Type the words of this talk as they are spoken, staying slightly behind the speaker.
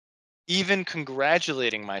even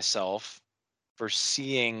congratulating myself for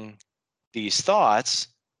seeing these thoughts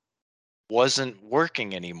wasn't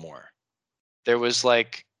working anymore. There was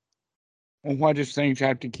like, Well, why does things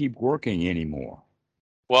have to keep working anymore?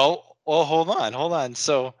 well, hold on.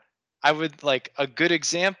 So I would like a good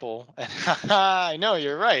example, and I know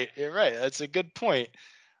you're right. You're right. That's a good point.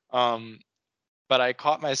 Um, but I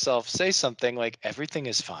caught myself say something like, everything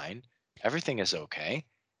is fine, everything is okay.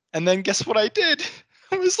 And then guess what I did?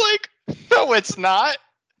 I was like, no, it's not.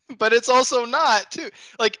 But it's also not, too.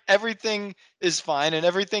 Like, everything is fine and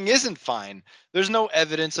everything isn't fine. There's no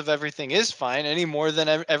evidence of everything is fine any more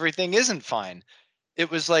than everything isn't fine.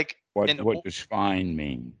 It was like an What does fine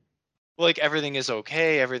mean? like everything is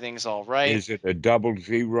okay, everything's all right. Is it a double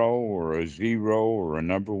zero or a zero or a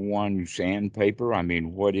number one sandpaper? I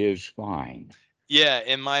mean, what is fine? Yeah,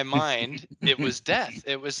 in my mind, it was death.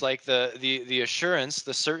 It was like the assurance,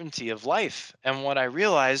 the certainty of life. And what I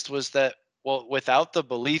realized was that, well, without the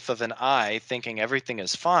belief of an I thinking everything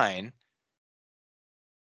is fine,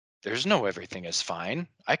 there's no everything is fine.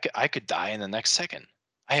 I could die in the next second.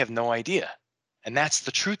 I have no idea. And that's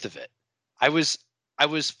the truth of it. I was I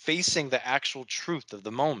was facing the actual truth of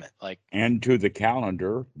the moment. Like, And to the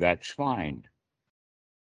calendar, that's fine.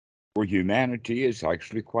 For humanity, it's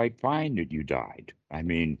actually quite fine that you died. I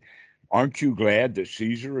mean, aren't you glad that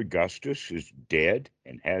Caesar Augustus is dead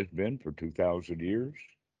and has been for 2,000 years?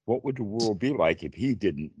 What would the world be like if he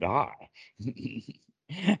didn't die?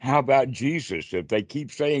 How about Jesus? If they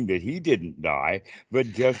keep saying that he didn't die,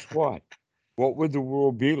 but guess what? What would the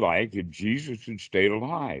world be like if Jesus had stayed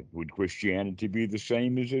alive? Would Christianity be the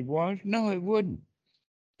same as it was? No, it wouldn't.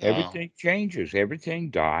 oh, Everything changes, everything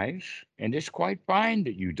dies, and it's quite fine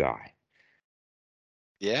that you die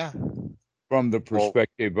yeah. from the Well,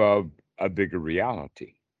 perspective of a bigger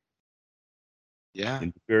reality. yeah.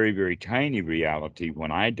 In the very, very tiny reality,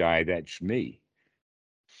 when I die, that's me.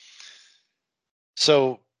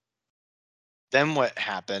 So then what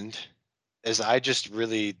happened is I just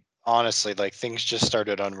really honestly, like, things just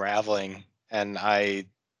started unraveling, and I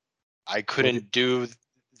What it, couldn't do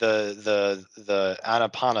the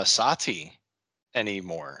anapanasati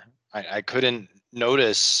anymore. I couldn't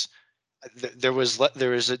notice. There was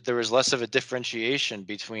less of a differentiation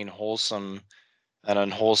between wholesome and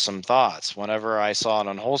unwholesome thoughts. Whenever I saw an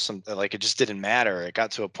unwholesome, like, it just didn't matter. It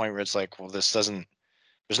got to a point where it's like, well, this doesn't.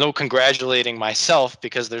 There's no congratulating myself,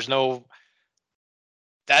 because there's no.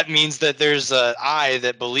 That means that there's a I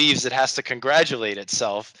that believes it has to congratulate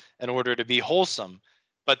itself in order to be wholesome.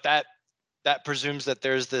 But that presumes that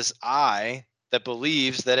there's this I that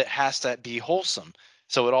believes that it has to be wholesome.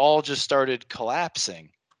 So it all just started collapsing,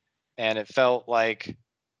 and it felt like,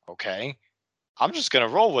 okay, I'm just gonna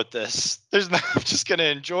roll with this. I'm just gonna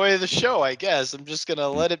enjoy the show, I guess. I'm just gonna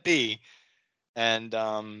let it be. And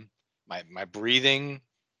my breathing,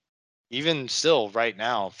 even still right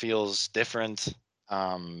now, feels different.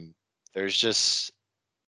 Um, there's just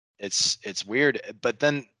it's weird. But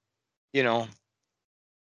then, you know,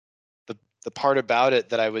 the the part about it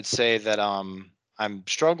that I would say that I'm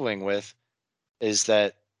struggling with is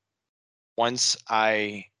that once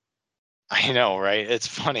I know, right? It's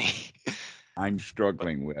funny. I'm But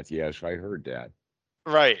struggling with. Yes, I heard that.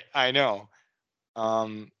 right, I know.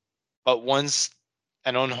 Um but once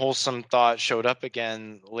an unwholesome thought showed up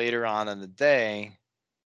again later on in the day,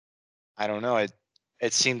 I don't know,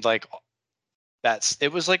 it seemed like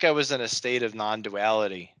it was like I was in a state of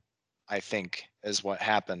non-duality, I think, is what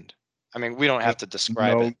happened. I mean, we don't No, have to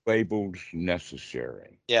describe no it. labels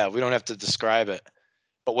necessary. Yeah, we don't have to describe it.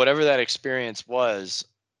 But whatever that experience was,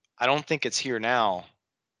 I don't think it's here now.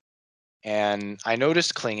 And I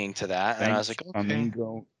noticed clinging to that, and I was Things like, come okay, and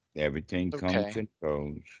go. Everything comes okay. and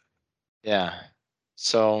goes. Yeah.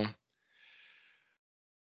 So,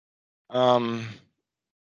 um,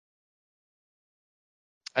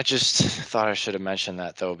 I just thought I should have mentioned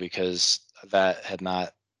that, though, because that had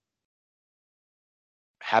not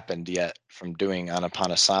happened yet from doing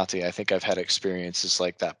Anapanasati. I think I've had experiences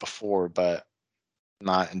like that before, but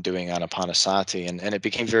not in doing Anapanasati. And it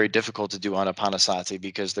became very difficult to do Anapanasati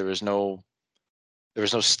because there was no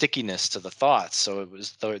stickiness to the thoughts. So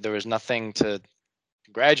there was nothing to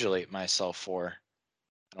congratulate myself for.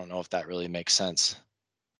 I don't know if that really makes sense.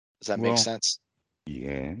 Does that make Well, sense?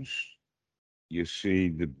 yes. You see,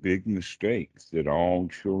 the big mistake that all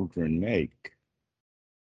children make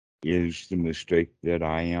is the mistake that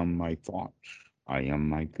I am my thoughts. I am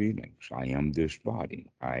my feelings. I am this body.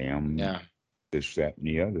 I am Yeah. this, that, and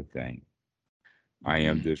the other thing. I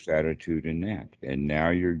am Mm, this attitude and that. And now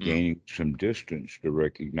you're mm, gaining some distance to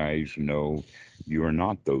recognize, no, you are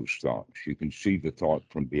not those thoughts. You can see the thought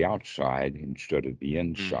from the outside instead of the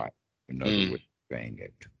mm. inside. another way of saying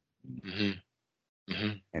it. Mm-hmm.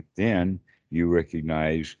 Mm-hmm. And then you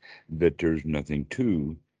recognize that there's nothing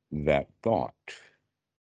to that thought.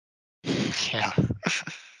 Yeah.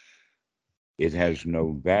 It has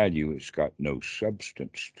no value. It's got no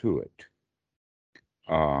substance to it.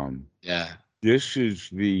 Yeah. This is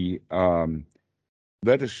the,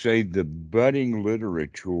 let us say, the budding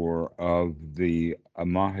literature of the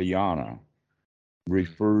Mahayana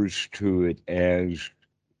refers to it as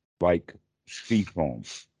like sea foam.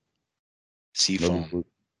 In other Seafoam. words,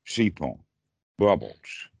 sea foam,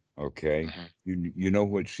 bubbles. Okay, Mm-hmm. you know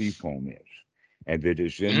what sea foam is, and that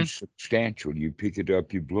is Mm-hmm. insubstantial. You pick it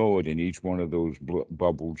up, you blow it, and each one of those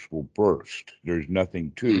bubbles will burst. There's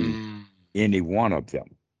nothing to Mm-hmm. any one of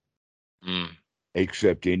them, Mm.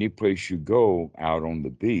 except any place you go out on the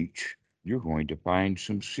beach, you're going to find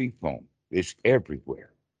some sea foam. It's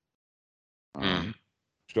everywhere. All Mm. right.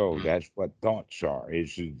 So Mm. that's what thoughts are.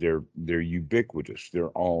 Is they're ubiquitous. They're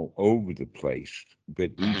all over the place,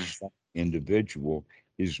 but Mm-hmm. each individual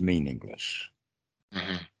is meaningless.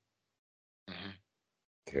 Mm-hmm. Mm-hmm.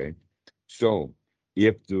 Okay. So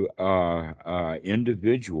if the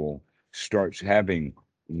individual starts having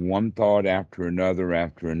one thought after another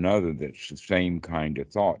that's the same kind of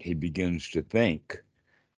thought, he begins to think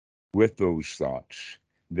with those thoughts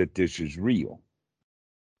that this is real.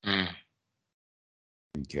 Mm.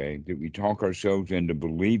 Okay, that we talk ourselves into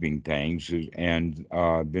believing things, and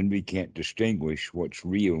then we can't distinguish what's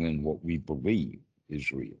real and what we believe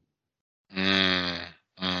is real. Mm.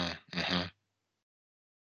 Mm. Mm-hmm.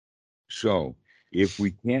 So if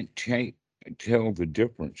we can't tell the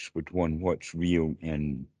difference between what's real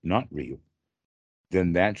and not real,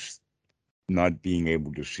 then that's not being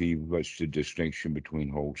able to see what's the distinction between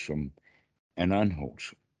wholesome and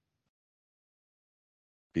unwholesome.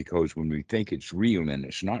 Because when we think it's real and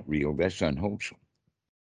it's not real, that's unwholesome.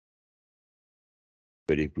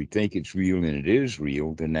 But if we think it's real and it is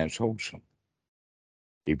real, then that's wholesome.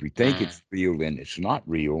 If we think Mm. it's real and it's not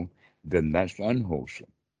real, then that's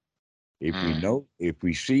unwholesome. Mm. If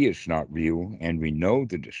we see it's not real and we know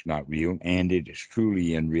that it's not real and it is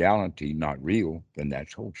truly in reality not real, then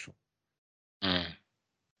that's wholesome. Mm.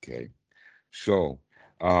 Okay. So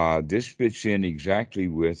this fits in exactly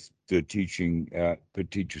with the teaching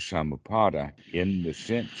Paticca Samuppada in the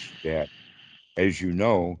sense that, as you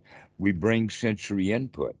know, we bring sensory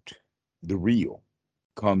input. The real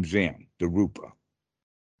comes in, the rupa.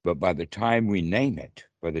 But by the time we name it,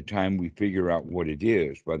 by the time we figure out what it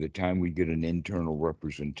is, by the time we get an internal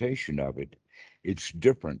representation of it, it's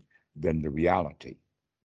different than the reality.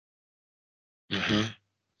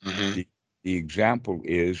 Mm-hmm. Mm-hmm. The, the example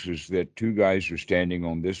is that two guys are standing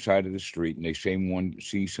on this side of the street and they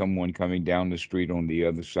see someone coming down the street on the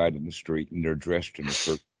other side of the street and they're dressed in a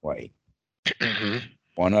certain way. Mm-hmm.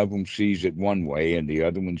 One of them sees it one way and the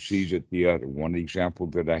other one sees it the other. One example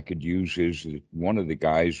that I could use is that one of the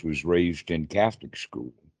guys was raised in Catholic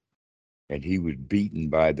school and he was beaten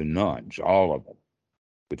by the nuns, all of them,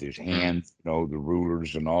 with his Mm. hands, the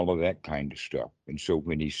rulers and all of that kind of stuff. And so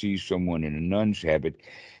when he sees someone in a nun's habit,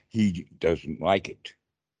 he doesn't like it.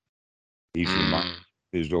 He's reminded Mm. of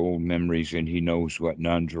his old memories and he knows what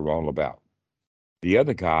nuns are all about. The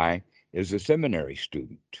other guy is a seminary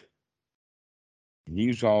student.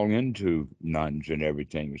 He's all into nuns and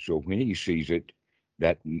everything. So when he sees it,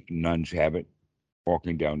 that nun's habit,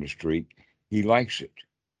 walking down the street, he likes it.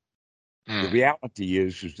 The Mm. reality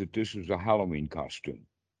is that this is a Halloween costume.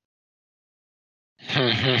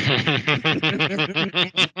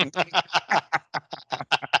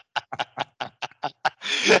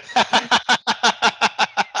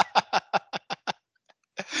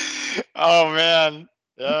 Oh man.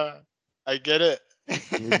 Yeah. I get it.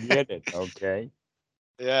 You get it, okay?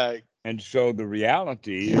 Yeah. And so the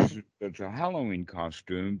reality is it's a Halloween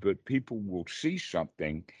costume, but people will see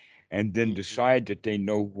something and then Mhm. decide that they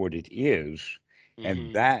know what it is. And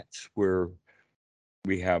Mhm. that's where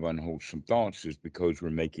we have unwholesome thoughts, is because we're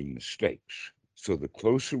making mistakes. So the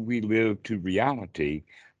closer we live to reality,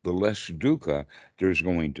 the less dukkha there's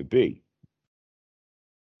going to be.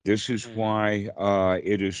 This is Mhm. why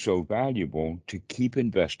it is so valuable to keep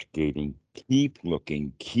investigating, keep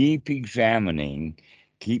looking, keep examining,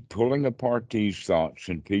 keep pulling apart these thoughts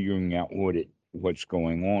and figuring out what's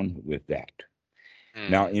going on with that.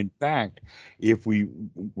 Now, Mhm. in fact, if we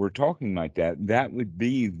were talking like that, that would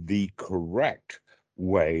be the correct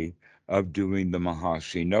way of doing the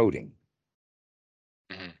Mahasi noting,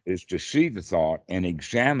 Mhm. is to see the thought and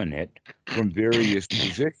examine it from various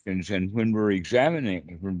positions. And when we're examining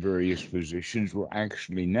it from various positions, we're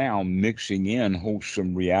actually now mixing in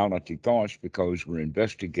wholesome reality thoughts because we're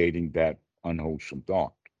investigating that unwholesome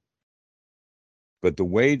thought. But the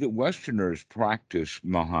way that Westerners practice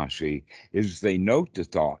Mahasi is they note the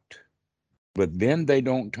thought, but then they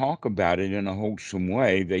don't talk about it in a wholesome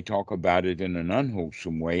way. They talk about it in an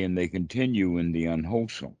unwholesome way, and they continue in the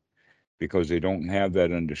unwholesome because they don't have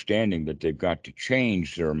that understanding that they've got to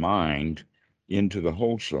change their mind into the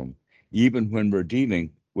wholesome, even when we're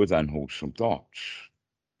dealing with unwholesome thoughts.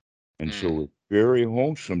 And so it's very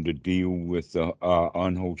wholesome to deal with the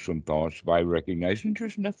unwholesome thoughts by recognizing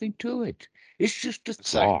there's nothing to it. It's just a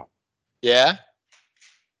thought. Yeah.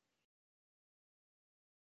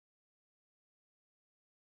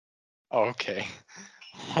 Oh, okay.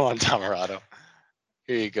 Hold on, Tamarado.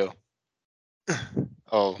 Here you go.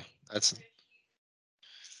 Oh, that's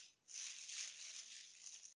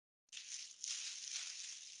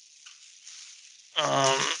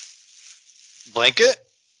blanket.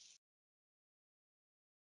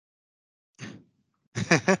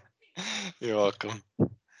 You're welcome.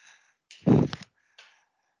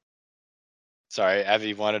 Sorry,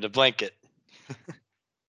 Abby wanted a blanket.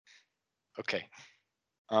 Okay.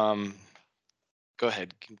 Go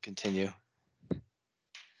ahead. Continue.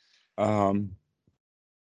 The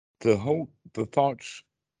thoughts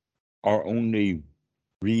are only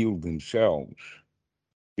real themselves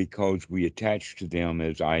because we attach to them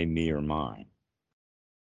as I, me, or mine.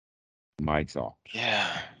 My thoughts.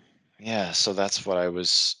 Yeah. So that's what I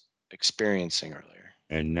was experiencing earlier.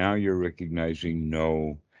 And now you're recognizing,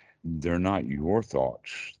 no, they're not your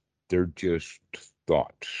thoughts. They're just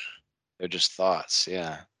thoughts. They're just thoughts.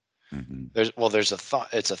 Yeah. Mm-hmm. There's a thought.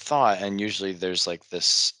 It's a thought, and usually there's like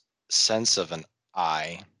this sense of an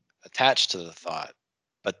I attached to the thought.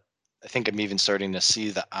 But I think I'm even starting to see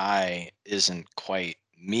the I isn't quite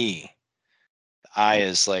me. The I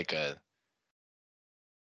is like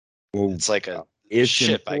it's like a It's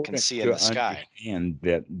ship I can important see in to the sky. understand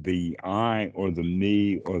that the I or the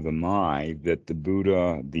me or the my that the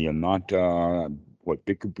Buddha, the anatta, what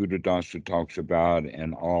Bhikkhu Buddhadasa talks about,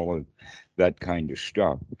 and all of that kind of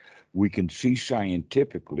stuff, we can see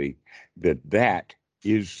scientifically that that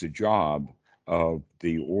is the job of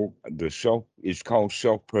the self. It's called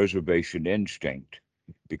self-preservation instinct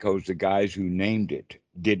because the guys who named it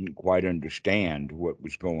didn't quite understand what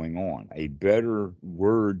was going on. A better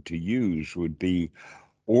word to use would be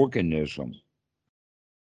organism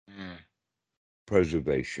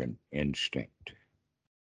preservation instinct,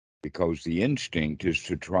 because the instinct is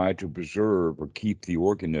to try to preserve or keep the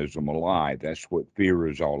organism alive. That's what fear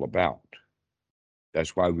is all about.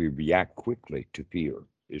 That's why we react quickly to fear,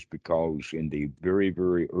 is because in the very,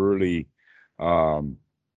 very early um,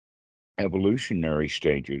 evolutionary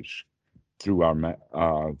stages, through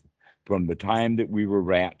from the time that we were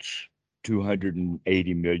rats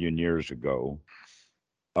 280 million years ago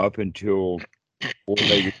up until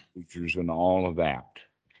four-legged creatures and all of that.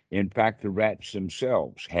 In fact, the rats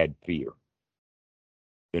themselves had fear.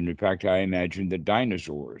 And in fact, I imagine the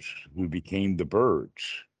dinosaurs who became the birds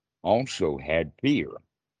also had fear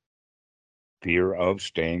of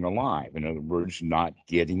staying alive. In other words, not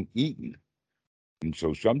getting eaten. And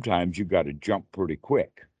so sometimes you've got to jump pretty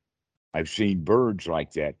quick. I've seen birds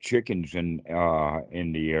like that, chickens in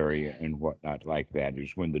the area and whatnot like that.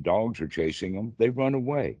 Is when the dogs are chasing them, they run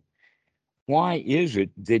away. Why is it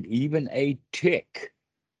that even a tick,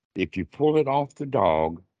 if you pull it off the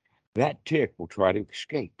dog, that tick will try to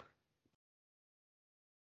escape?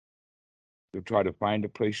 They'll try to find a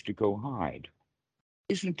place to go hide.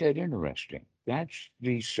 Isn't that interesting? That's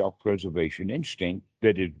the self-preservation instinct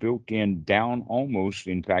that is built in down almost,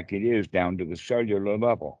 in fact, it is down to the cellular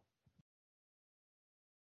level.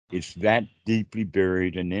 It's that deeply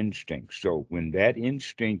buried in instinct. So when that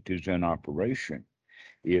instinct is in operation,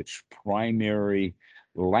 its primary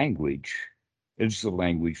language is the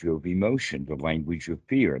language of emotion, the language of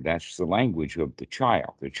fear. That's the language of the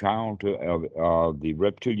child. The child of the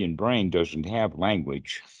reptilian brain doesn't have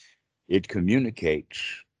language. It communicates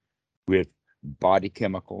with body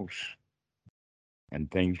chemicals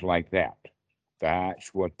and things like that.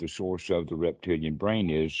 That's what the source of the reptilian brain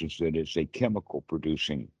is that it's a chemical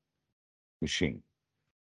producing machine.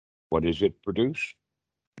 What does it produce?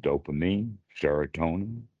 Dopamine,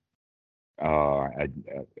 serotonin,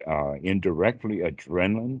 indirectly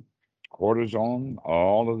adrenaline, cortisol,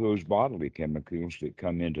 all of those bodily chemicals that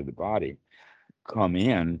come into the body come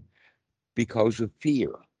in because of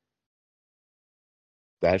fear.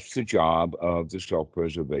 That's the job of the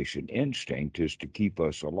self-preservation instinct, is to keep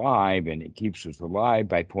us alive, and it keeps us alive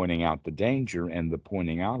by pointing out the danger, and the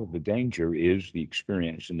pointing out of the danger is the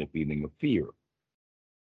experience and the feeling of fear.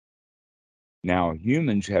 Now,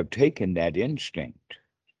 humans have taken that instinct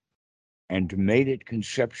and made it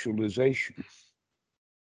conceptualization.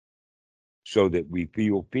 so that we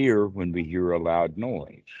feel fear when we hear a loud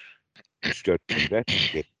noise instead of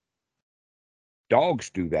investigating. Dogs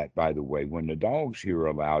do that, by the way, when the dogs hear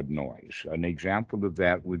a loud noise. An example of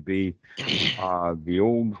that would be the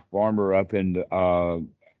old farmer up in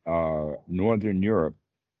Northern Europe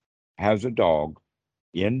has a dog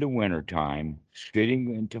in the wintertime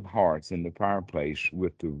sitting into hearth in the fireplace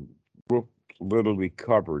with the roof literally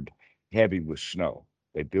covered heavy with snow.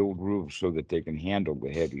 They build roofs so that they can handle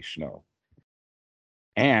the heavy snow.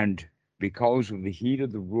 And because of the heat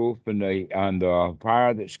of the roof and the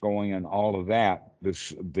fire that's going and all of that, the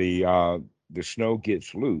snow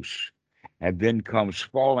gets loose and then comes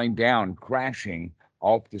falling down, crashing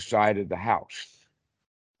off the side of the house.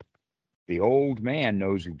 The old man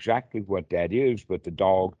knows exactly what that is, but the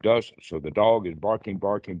dog doesn't. So the dog is barking,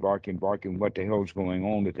 barking, barking, barking. What the hell's going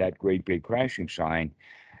on with that great big crashing sign?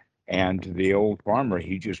 And the old farmer,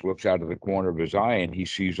 he just looks out of the corner of his eye and he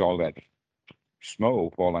sees all that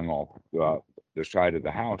snow falling off the side of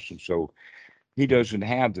the house. And so he doesn't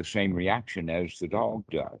have the same reaction as the dog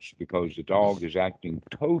does because the dog is acting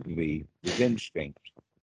totally with instinct,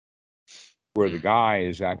 where the guy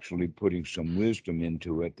is actually putting some wisdom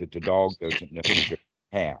into it that the dog doesn't necessarily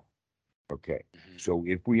have. Okay. So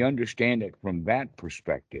if we understand it from that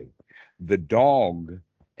perspective, the dog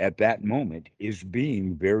at that moment is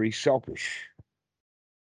being very selfish.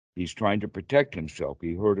 He's trying to protect himself.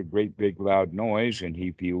 He heard a great big loud noise and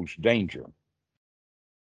he feels danger.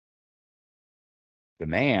 The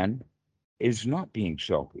man is not being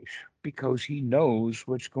selfish because he knows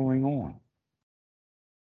what's going on.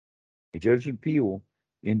 He doesn't feel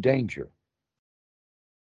in danger.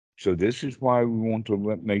 So this is why we want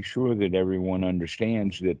to make sure that everyone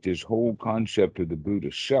understands that this whole concept of the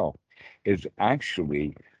Buddha self is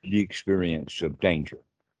actually the experience of danger.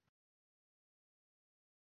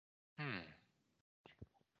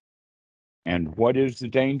 And what is the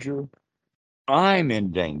danger? I'm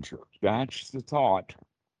in danger. That's the thought.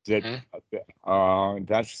 That's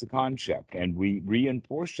the concept, and we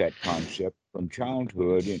reinforce that concept from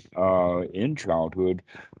childhood, in childhood,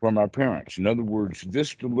 from our parents. In other words,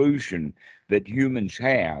 this delusion that humans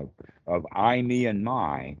have of I, me, and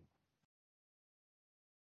my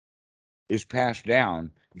is passed down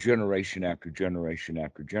generation after generation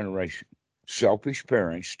after generation. Selfish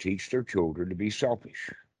parents teach their children to be selfish,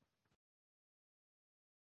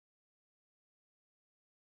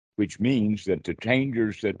 which means that the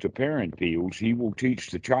dangers that the parent feels, he will teach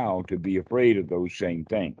the child to be afraid of those same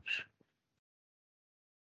things.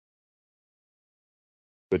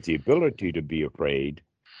 But the ability to be afraid,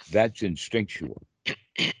 that's instinctual.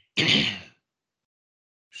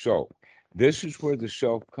 So this is where the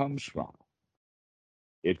self comes from.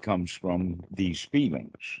 It comes from these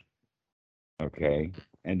feelings. Okay.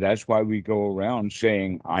 And that's why we go around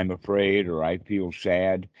saying, I'm afraid or I feel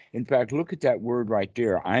sad. In fact, look at that word right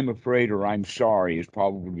there. I'm afraid or I'm sorry is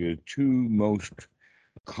probably the two most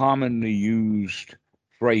commonly used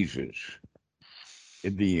phrases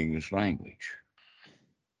in the English language.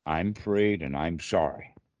 I'm afraid and I'm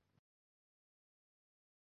sorry.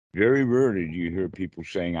 Very rarely do you hear people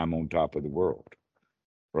saying, I'm on top of the world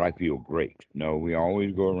or I feel great. No, we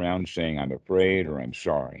always go around saying, I'm afraid or I'm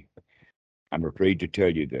sorry. I'm afraid to tell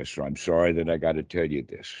you this, or I'm sorry that I got to tell you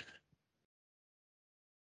this.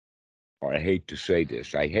 Or I hate to say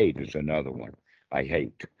this. I hate is another one. I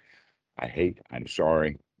hate. I'm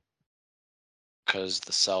sorry. Because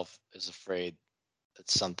the self is afraid that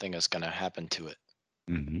something is going to happen to it,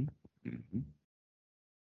 Mm-hmm. Mm-hmm.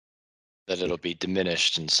 that it'll be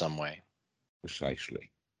diminished in some way.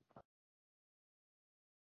 Precisely.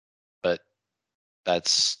 But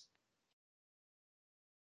that's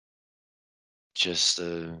just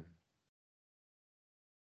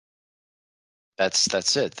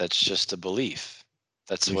that's it. That's just a belief.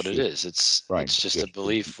 That's It's what it just, is. right. It's just a Just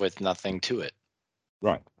belief with nothing to it.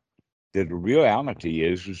 right. The reality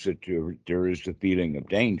is that there is the feeling of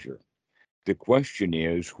danger. The question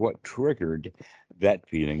is what triggered that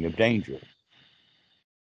feeling of danger?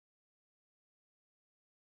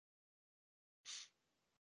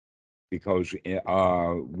 Because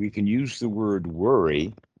we can use the word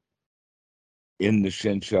worry in the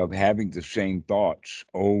sense of having the same thoughts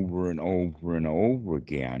over and over and over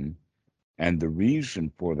again. And the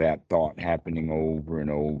reason for that thought happening over and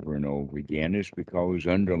over and over again is because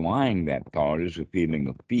underlying that thought is a feeling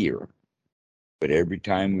of fear. But every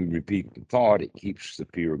time we repeat the thought, it keeps the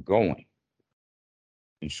fear going.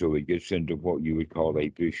 And so it gets into what you would call a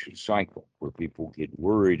vicious cycle, where people get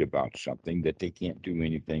worried about something that they can't do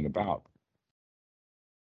anything about.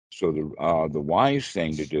 So the wise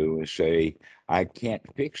thing to do is say, I can't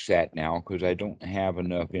fix that now because I don't have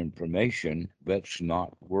enough information. Let's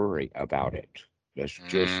not worry about it. Let's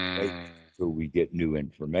just wait Mm, till we get new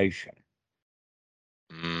information.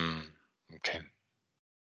 mm, okay.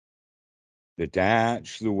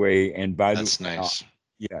 That's the way. And by the That's nice.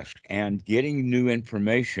 yes, and getting new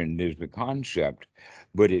information is the concept,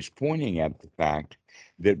 but it's pointing at the fact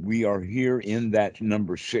that we are here in that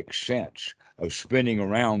number sixth sense of spinning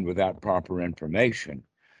around without proper information.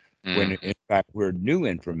 When Mm, in fact, where new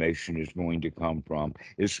information is going to come from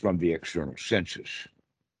is from the external senses,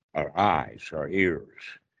 our eyes, our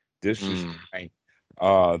ears. This is mm, why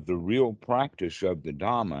the real practice of the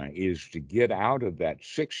Dhamma is to get out of that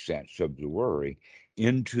sixth sense of the worry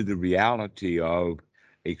into the reality of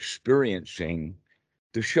experiencing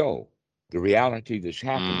the show, the reality that's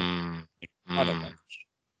happening mm, in front of us,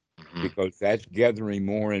 mm, mhm. because that's gathering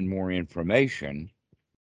more and more information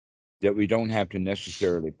that we don't have to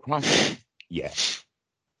necessarily process yet.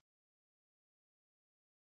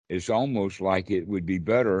 It's almost like it would be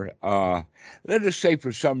better. Let us say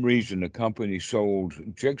for some reason a company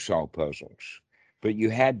sold jigsaw puzzles, but you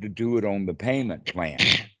had to do it on the payment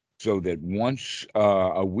plan so that once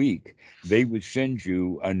a week they would send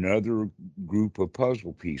you another group of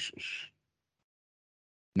puzzle pieces.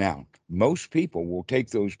 Now, most people will take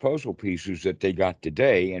those puzzle pieces that they got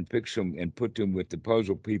today and fix them and put them with the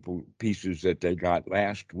pieces that they got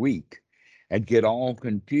last week and get all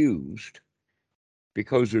confused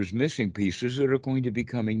because there's missing pieces that are going to be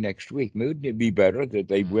coming next week. Wouldn't it be better that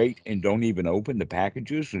they Mm, wait and don't even open the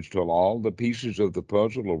packages until all the pieces of the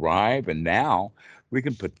puzzle arrive, and now we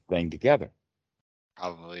can put the thing together?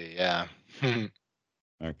 probably, yeah.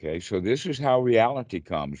 Okay, so this is how reality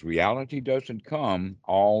comes. Reality doesn't come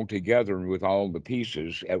all together with all the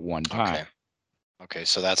pieces at one time. Okay. Okay.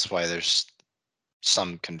 So that's why there's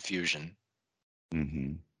some confusion.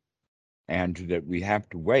 hmm And that we have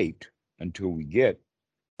to wait until we get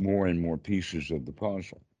more and more pieces of the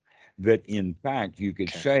puzzle. That in fact, you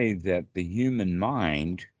could Okay. say that the human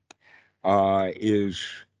mind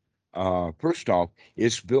is first off,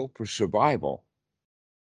 it's built for survival,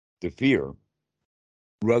 the fear,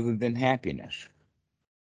 rather than happiness.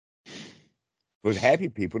 Because happy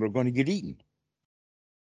people are going to get eaten.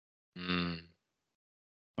 Mm,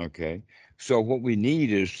 Okay. So what we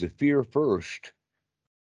need is the fear first,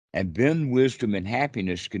 and then wisdom and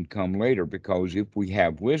happiness can come later. Because if we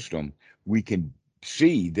have wisdom, we can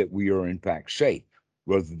see that we are in fact safe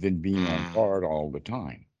rather than being on mm. guard all the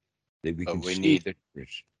time. That we But can we see need, that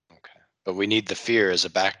there's, okay. But we need the fear as a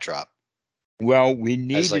backdrop, well, we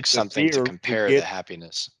as needed like the something to fear to compare the get,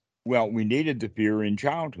 happiness. well, we needed the fear in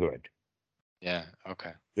childhood. Yeah.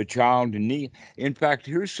 Okay. The child in need. In fact,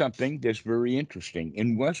 here's something that's very interesting.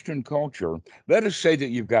 In Western culture, let us say that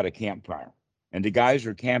you've got a campfire and the guys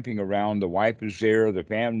are camping around, the wife is there, the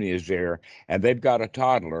family is there, and they've got a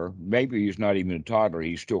toddler. Maybe he's not even a toddler,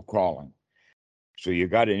 he's still crawling. So you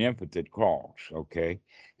got an infant that crawls, okay?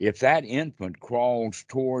 If that infant crawls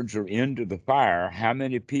towards or into the fire, how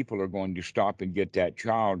many people are going to stop and get that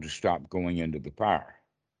child to stop going into the fire?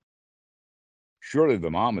 Surely the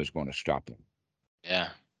mom is going to stop him. Yeah.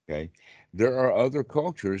 Okay. There are other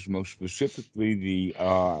cultures, most specifically the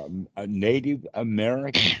Native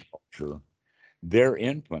American culture, their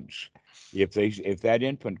infants, if that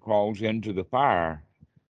infant crawls into the fire,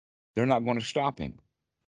 they're not going to stop him.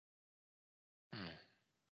 Mm,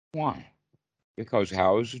 Why? Because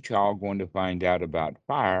how is a child going to find out about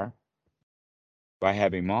fire by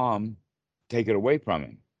having mom take it away from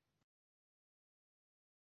him?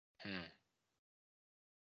 mm,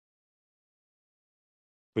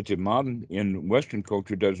 But the mom in Western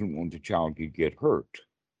culture doesn't want the child to get hurt.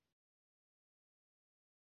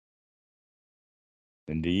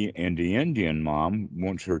 And the Indian mom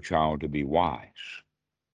wants her child to be wise,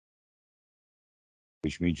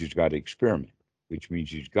 which means he's got to experiment, which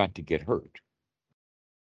means he's got to get hurt.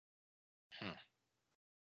 mm.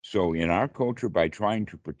 So, in our culture, by trying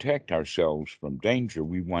to protect ourselves from danger,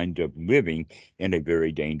 we wind up living in a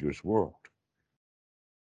very dangerous world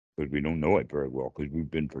because we don't know it very well because we've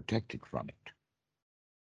been protected from it.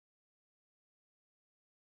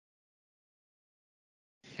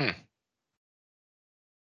 Hmm.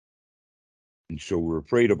 And so we're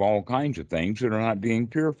afraid of all kinds of things that are not being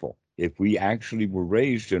fearful. If we actually were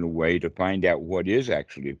raised in a way to find out what is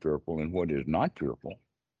actually fearful and what is not fearful,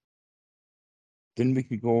 then we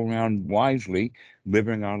could go around wisely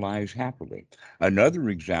living our lives happily. Another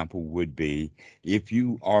example would be if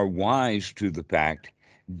you are wise to the fact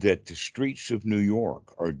that the streets of New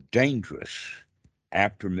York are dangerous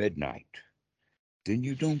after midnight. then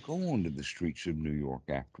you don't go onto the streets of New York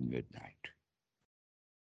after midnight.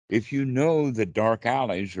 If you know that dark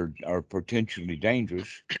alleys are potentially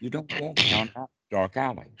dangerous, you don't walk down dark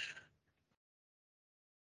alleys.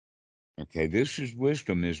 Okay, this is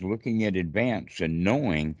wisdom, is looking at advance and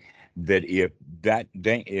knowing that if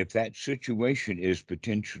that situation is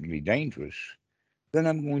potentially dangerous, then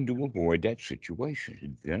I'm going to avoid that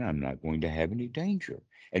situation. Then I'm not going to have any danger.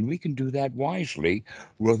 And we can do that wisely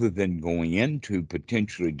rather than going into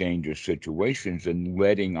potentially dangerous situations and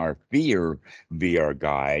letting our fear be our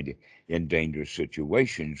guide in dangerous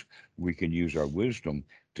situations. We can use our wisdom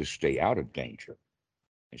to stay out of danger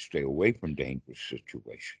and stay away from dangerous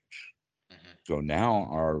situations. Mhm. So now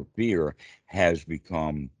our fear has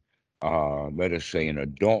become, let us say, an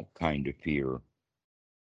adult kind of fear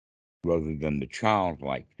rather than the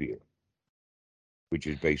childlike fear, which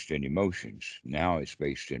is based in emotions. Now it's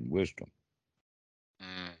based in wisdom.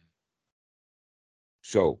 Mm.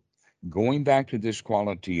 So, going back to this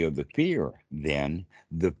quality of the fear, then,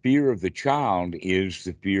 the fear of the child is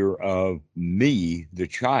the fear of me, the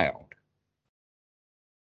child,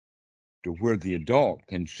 to where the adult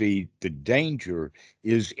can see the danger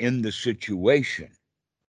is in the situation,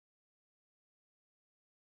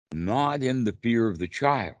 not in the fear of the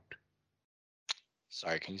child.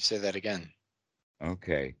 Sorry, can you say that again?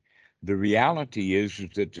 Okay. The reality is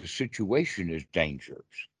that the situation is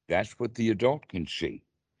dangerous. That's what the adult can see.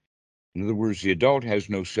 In other words, the adult has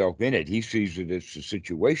no self in it. He sees that it's a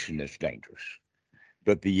situation that's dangerous.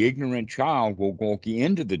 But the ignorant child will walk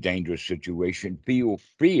into the dangerous situation, feel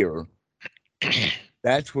fear.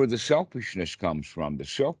 That's where the selfishness comes from. The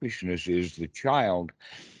selfishness is the child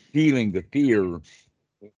feeling the fear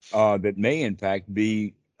that may, in fact,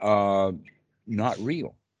 be not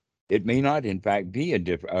real. It may not, in fact, be a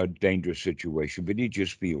dangerous situation, but he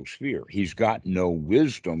just feels fear. He's got no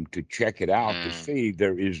wisdom to check it out to Mm. see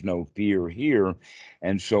there is no fear here.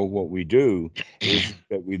 And so, what we do is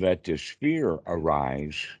that we let this fear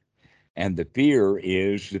arise. And the fear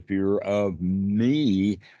is the fear of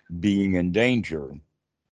me being in danger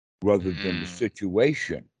rather than the Mm.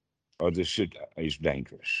 situation or is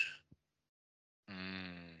dangerous.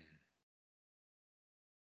 Mm.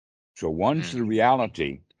 So, once Mm. the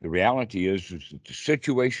reality is that the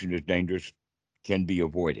situation is dangerous, can be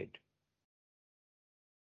avoided.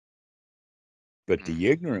 But Mm. the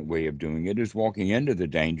ignorant way of doing it is walking into the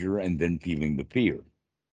danger and then feeling the fear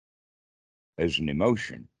as an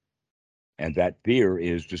emotion. And that fear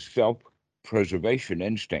is the self preservation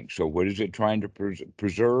instinct. So, what is it trying to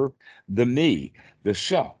preserve? The me, the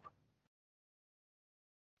self.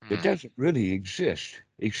 It Mm. doesn't really exist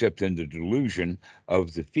except in the delusion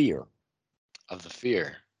of the fear. Of the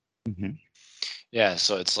fear. Hmm. Yeah,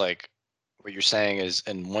 so it's like what you're saying is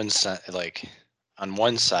in one side, like on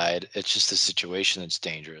one side, it's just a situation that's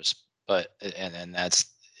dangerous, but and that's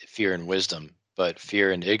fear and wisdom. But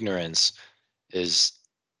fear and ignorance is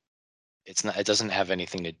it's not, it doesn't have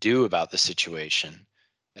anything to do about the situation.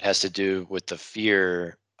 It has to do with the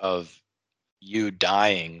fear of you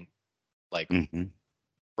dying, like Hmm.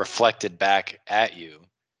 reflected back at you,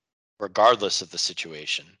 regardless of the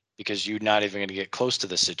situation, because you're not even going to get close to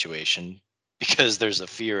the situation because there's a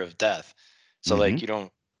fear of death. So Hmm. like you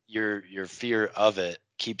don't, your fear of it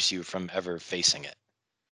keeps you from ever facing it.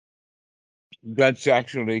 That's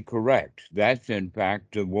actually correct. That's, in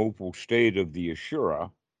fact, the woeful state of the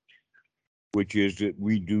Ashura, which is that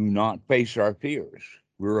we do not face our fears.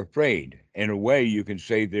 We're afraid. In a way, you can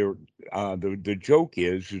say the joke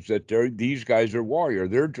is that these guys are warrior.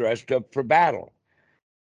 They're dressed up for battle,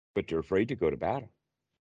 but they're afraid to go to battle.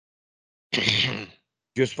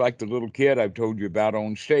 Just like the little kid I've told you about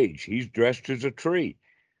on stage. He's dressed as a tree.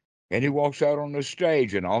 And he walks out on the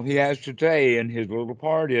stage, and all he has to say in his little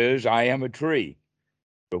part is, I am a tree.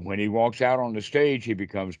 But when he walks out on the stage, he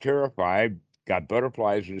becomes terrified, got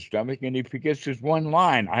butterflies in his stomach, and he forgets his one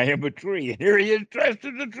line, I am a tree. And here he is dressed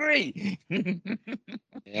as a tree.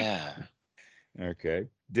 Yeah. Okay.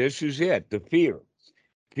 This is it, the fear.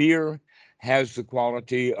 Fear has the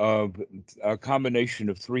quality of a combination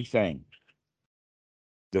of three things.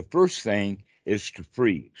 The first thing is to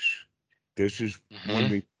freeze. This is when Hmm.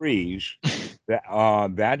 we freeze.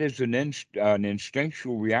 That is an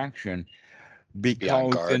instinctual reaction To be on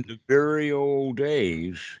because in guard. the very old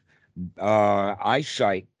days,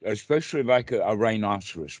 eyesight, especially like a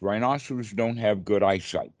rhinoceros, rhinoceros don't have good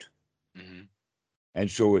eyesight. Hmm. And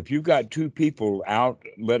so if you've got two people out,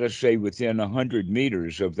 let us say within 100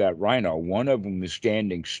 meters of that rhino, one of them is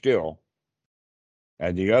standing still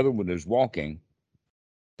and the other one is walking,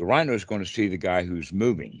 the rhino is going to see the guy who's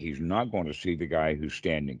moving. He's not going to see the guy who's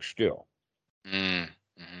standing still, Mm.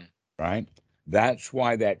 Hmm. right? That's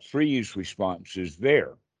why that freeze response is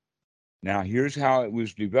there. Now, here's how it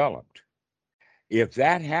was developed. If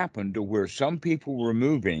that happened to where some people were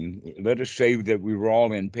moving, let us say that we were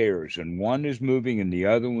all in pairs and one is moving and the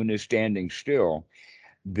other one is standing still,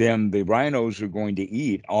 then the rhinos are going to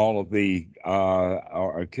eat all of the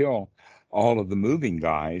or kill all of the moving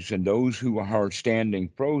guys, and those who are standing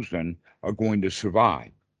frozen are going to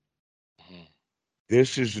survive. Mhm.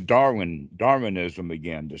 This is Darwinism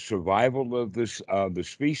again. The survival of the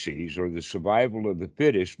species, or the survival of the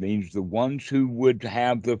fittest, means the ones who would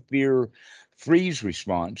have the fear freeze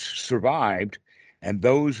response survived, and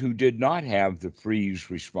those who did not have the freeze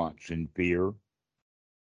response in fear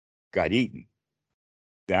got eaten.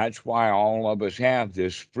 That's why all of us have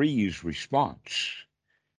this freeze response,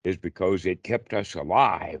 is because it kept us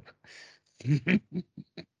alive.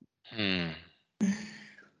 Hmm.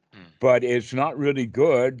 Hmm. But it's not really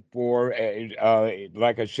good for,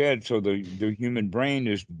 like I said, so the human brain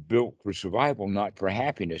is built for survival, not for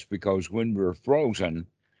happiness, because when we're frozen,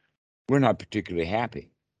 we're not particularly happy.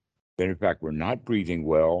 But in fact, we're not breathing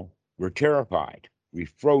well, we're terrified, we're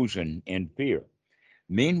frozen in fear.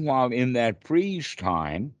 Meanwhile, in that freeze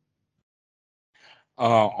time,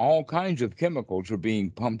 all kinds of chemicals are being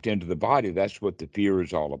pumped into the body. That's what the fear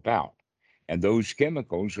is all about. And those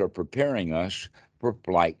chemicals are preparing us for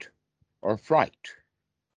flight or fright.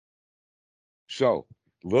 So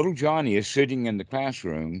little Johnny is sitting in the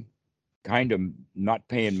classroom, kind of not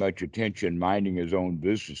paying much attention, minding his own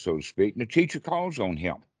business, so to speak. And the teacher calls on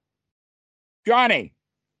him. Johnny,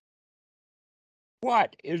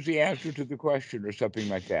 what is the answer to the question, or something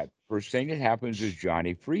like that? First thing that happens is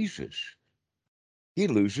Johnny freezes. He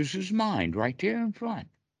loses his mind right there in front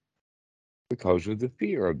because of the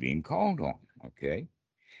fear of being called on. Okay.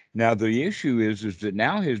 Now the issue is that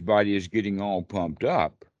now his body is getting all pumped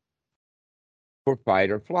up for fight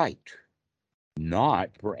or flight,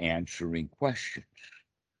 not for answering questions.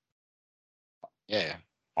 Yeah.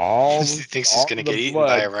 All He thinks he's all gonna the get eaten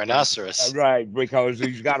by a blood, rhinoceros. right? Because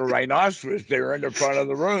he's got a rhinoceros there in the front of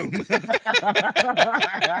the room.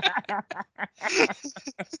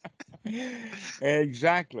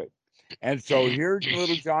 Exactly. And so here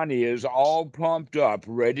little Johnny is all pumped up,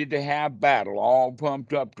 ready to have battle, all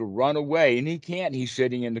pumped up to run away. And he can't. He's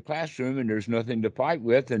sitting in the classroom and there's nothing to fight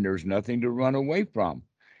with and there's nothing to run away from.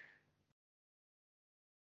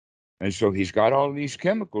 And so he's got all these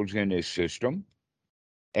chemicals in his system,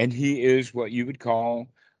 and he is what you would call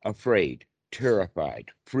afraid, terrified,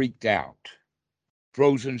 freaked out,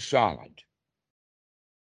 frozen solid.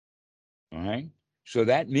 All right. So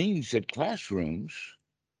that means that classrooms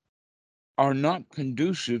are not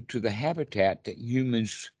conducive to the habitat that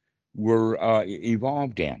humans were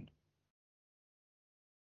evolved in.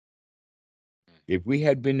 If we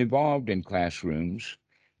had been evolved in classrooms,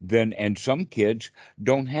 then, and some kids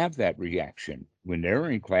don't have that reaction. When they're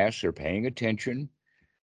in class, they're paying attention,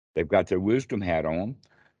 they've got their wisdom hat on.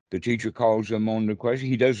 The teacher calls them on the question.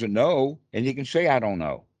 He doesn't know, and he can say, I don't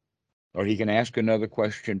know. Or he can ask another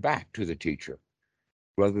question back to the teacher,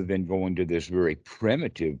 rather than going to this very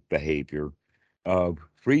primitive behavior of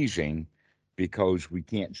freezing because we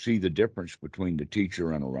can't see the difference between the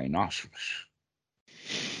teacher and a rhinoceros.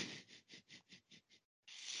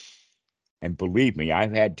 And believe me,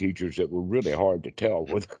 I've had teachers that were really hard to tell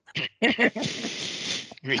with.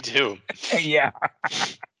 Me too. Yeah.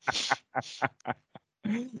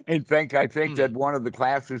 In fact, I think Hmm. that one of the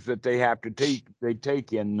classes that they have to take, they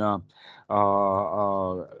take in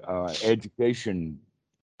education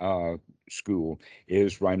uh, school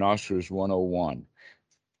is Rhinoceros 101.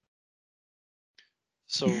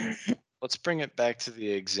 So let's bring it back to the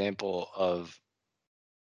example of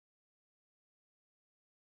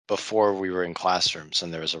before we were in classrooms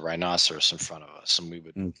and there was a rhinoceros in front of us and we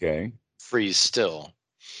would Okay. freeze still.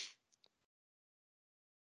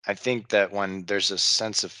 I think that when there's a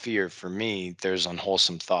sense of fear for me, there's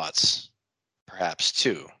unwholesome thoughts, perhaps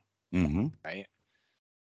too, Mm-hmm. right?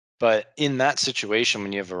 But in that situation,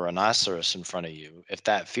 when you have a rhinoceros in front of you, if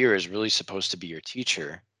that fear is really supposed to be your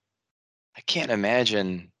teacher, I can't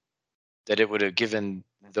imagine that it would have given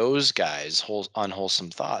those guys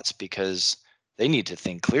unwholesome thoughts because they need to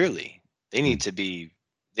think clearly. They need to be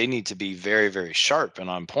they need to be very, very sharp and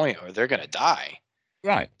on point or they're going to die.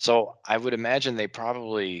 Right. So I would imagine they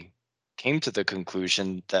probably came to the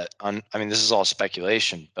conclusion that I mean this is all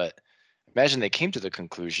speculation, but imagine they came to the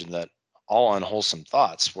conclusion that all unwholesome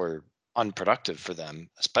thoughts were unproductive for them,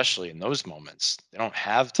 especially in those moments. They don't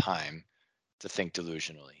have time to think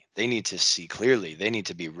delusionally. They need to see clearly. They need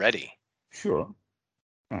to be ready. Sure.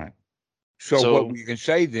 Right. So what So we can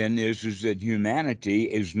say then is that humanity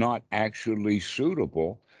is not actually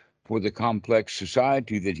suitable for the complex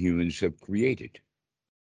society that humans have created.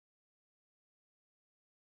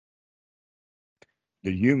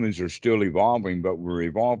 The humans are still evolving, but we're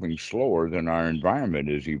evolving slower than our environment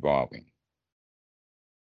is evolving.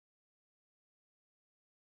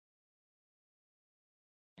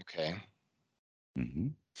 Okay. Mm-hmm.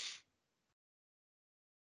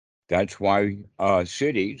 That's why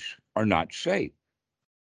cities are not safe.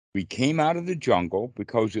 We came out of the jungle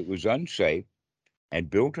because it was unsafe and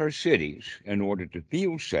built our cities in order to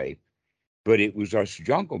feel safe. But it was us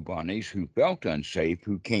jungle bunnies who felt unsafe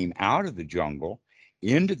who came out of the jungle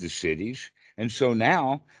into the cities. And so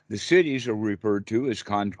now the cities are referred to as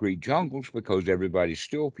concrete jungles because everybody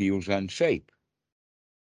still feels unsafe.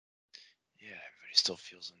 Yeah, everybody still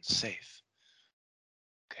feels unsafe.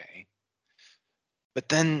 Okay. But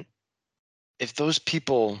then, if those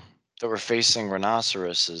people that were facing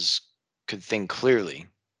rhinoceroses could think clearly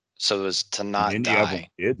so as to not Many of them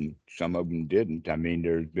die. didn't. Some of them didn't. I mean,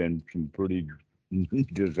 there's been some pretty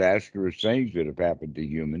disastrous things that have happened to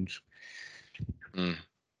humans. Mm,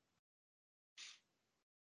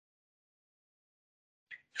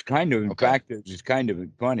 It's kind of, in okay. fact, it's kind of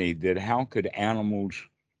funny that how could animals,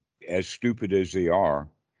 as stupid as they are,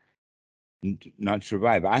 not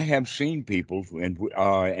survive? I have seen people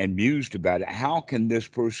and mused about it. How can this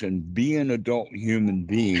person be an adult human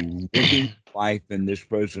being living life in this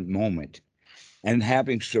present moment and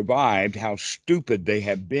having survived how stupid they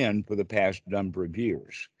have been for the past number of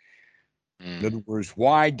years? In Mm, other words,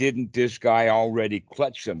 why didn't this guy already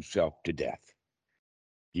clutch himself to death?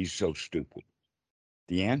 He's so stupid.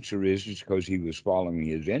 The answer is it's because he was following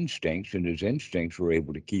his instincts, and his instincts were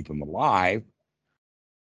able to keep him alive.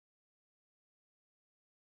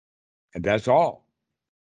 And that's all.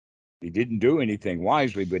 He didn't do anything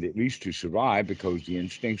wisely, but at least to survive because the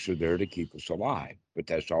instincts are there to keep us alive. But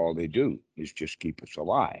that's all they do is just keep us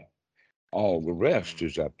alive. All the rest mm,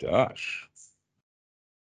 is up to us.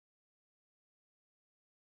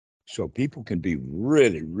 So people can be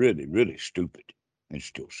really, really, really stupid and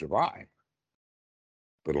still survive.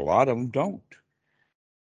 But a lot of them don't.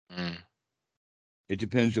 mm. It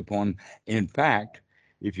depends upon, in fact,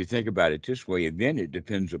 if you think about it this way, then it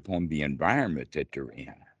depends upon the environment that they're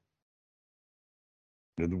in.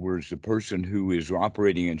 In other words, the person who is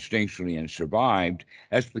operating instinctually and survived,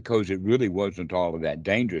 that's because it really wasn't all of that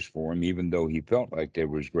dangerous for him, even though he felt like there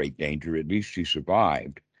was great danger. At least he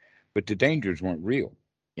survived. But the dangers weren't real.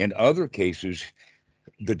 In other cases,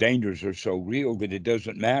 the dangers are so real that it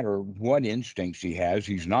doesn't matter what instincts he has,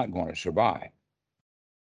 he's not going to survive.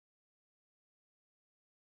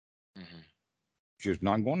 Mhm. Just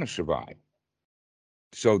not going to survive.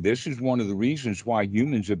 So this is one of the reasons why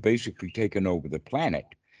humans have basically taken over the planet,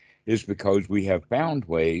 is because we have found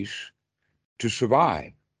ways to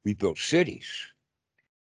survive. We built cities,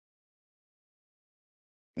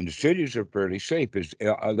 and the cities are fairly safe.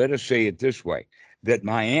 Let us say it this way: that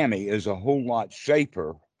Miami is a whole lot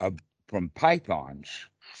safer from pythons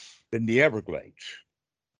than the Everglades,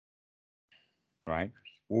 right?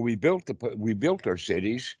 Well, we built our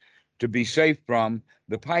cities to be safe from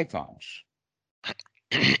the pythons.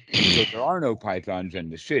 So there are no pythons in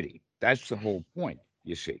the city. That's the whole point,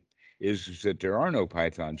 you see, is that there are no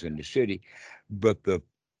pythons in the city, but the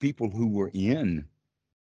people who were in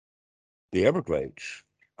the Everglades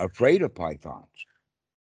afraid of pythons,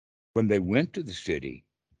 when they went to the city,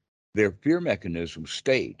 their fear mechanism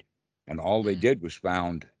stayed. And all they Mm, did was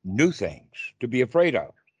found new things to be afraid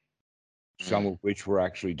of, some mm. of which were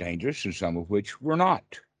actually dangerous and some of which were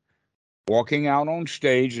not. Walking out on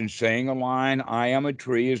stage and saying a line, "I am a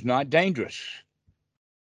tree," is not dangerous.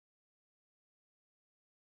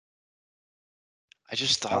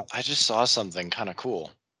 Uh I just saw something kind of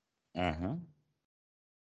cool. huh.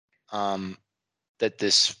 Um, that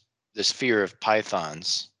this fear of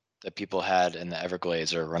pythons that people had in the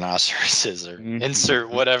Everglades or rhinoceroses or insert Hmm.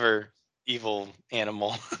 whatever evil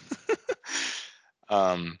animal.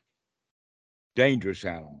 um, Dangerous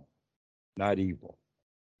animal, not evil.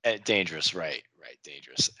 dangerous, right, right,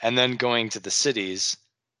 dangerous. And then going to the cities,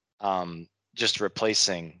 um, just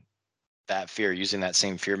replacing that fear, using that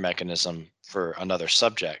same fear mechanism for another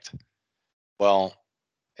subject. Well,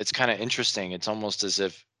 it's kind of interesting. It's almost as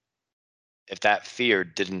if that fear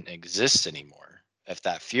didn't exist anymore, if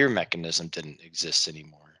that fear mechanism didn't exist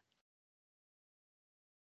anymore,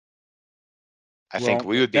 I think Well,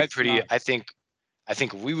 we would be that's pretty. not. I think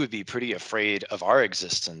we would be pretty afraid of our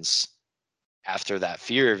existence after that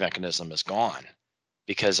fear mechanism is gone,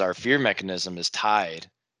 because our fear mechanism is tied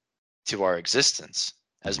to our existence.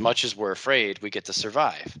 As Mhm. much as we're afraid, we get to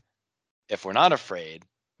survive. If we're not afraid,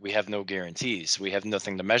 we have no guarantees. We have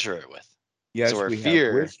nothing to measure it with. Yes, So our we have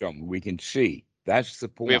fear, wisdom. We can see. That's the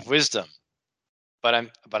we have point. wisdom.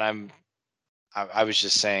 I was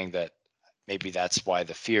just saying that maybe that's why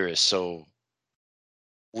the fear is so,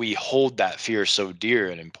 we hold that fear so dear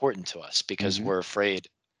and important to us because Mhm. we're afraid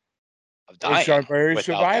of It's dying our very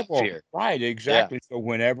without that survival. fear. Right, Yeah. exactly. So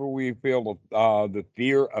whenever we feel the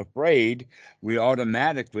fear afraid, we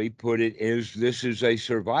automatically put it as this is a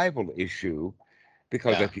survival issue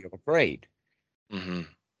because I Yeah. feel afraid. Hmm.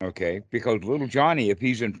 Okay, because little Johnny, if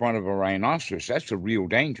he's in front of a rhinoceros, that's a real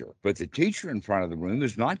danger. But the teacher in front of the room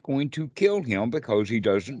is not going to kill him because he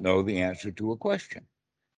doesn't know the answer to a question.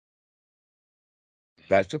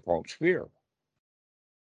 That's a false fear,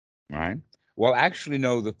 right? Well, actually,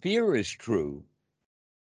 no, the fear is true.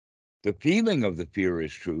 The feeling of the fear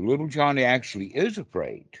is true. Little Johnny actually is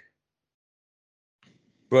afraid,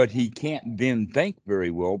 but he can't then think very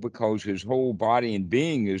well because his whole body and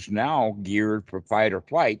being is now geared for fight or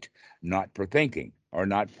flight, not for thinking or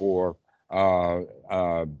not for uh,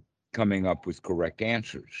 uh, coming up with correct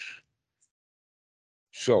answers.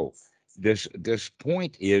 So this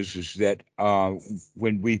point is that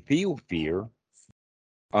when we feel fear,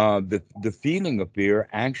 the feeling of fear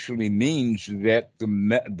actually means that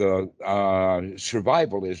the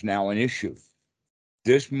survival is now an issue.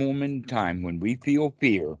 This moment in time when we feel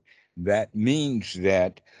fear, that means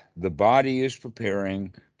that the body is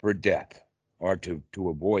preparing for death or to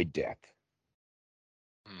avoid death.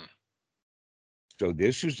 Mm. So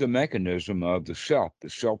this is the mechanism of the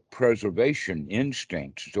self-preservation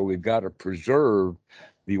instinct. So we've got to preserve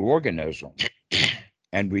the organism.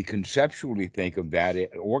 And we conceptually think of that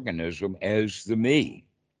organism as the me.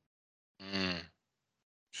 Mm.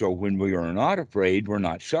 So when we are not afraid, we're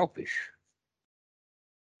not selfish.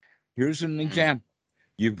 Here's an Mm. example.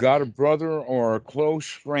 You've got a brother or a close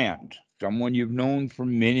friend, someone you've known for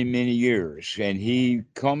many, many years, and he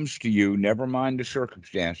comes to you, never mind the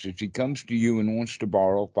circumstances, he comes to you and wants to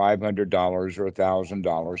borrow $500 or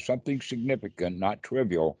 $1,000, something significant, not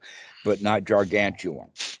trivial, but not gargantuan.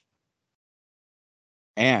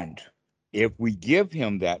 And if we give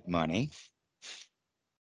him that money,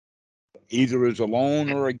 either as a loan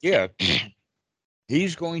or a gift,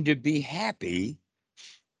 he's going to be happy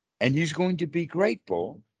and he's going to be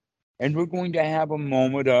grateful, and we're going to have a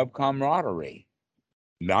moment of camaraderie.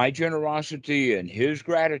 My generosity and his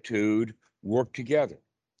gratitude work together.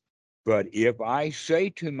 But if I say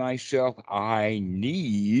to myself, I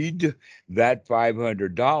need that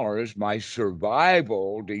 $500, my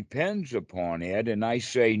survival depends upon it, and I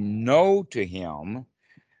say no to him,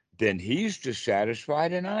 then he's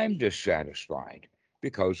dissatisfied and I'm dissatisfied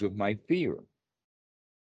because of my fear.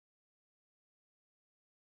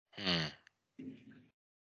 Mm.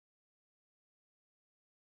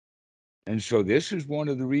 And so, this is one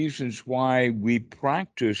of the reasons why we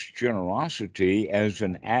practice generosity as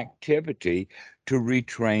an activity to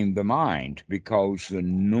retrain the mind, because the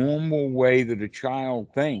normal way that a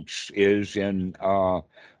child thinks is in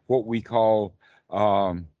what we call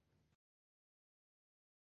um,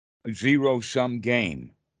 zero sum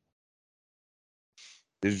game.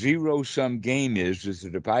 The zero sum game is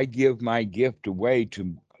that if I give my gift away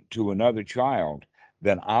to another child,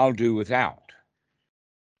 then I'll do without.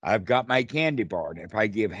 I've got my candy bar. And if I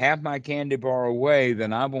give half my candy bar away,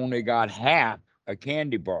 then I've only got half a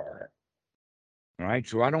candy bar. All right.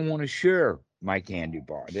 So I don't want to share my candy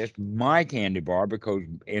bar. That's my candy bar because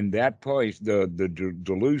in that place, the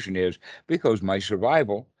delusion is because my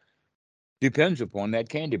survival depends upon that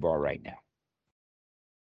candy bar right now.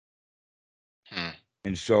 Mm.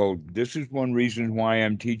 And so this is one reason why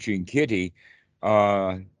I'm teaching Kitty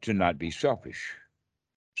to not be selfish.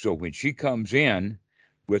 So when she comes in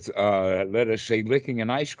with, let us say, licking an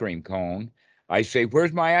ice cream cone, I say,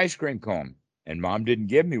 "Where's my ice cream cone?" And Mom didn't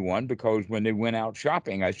give me one because when they went out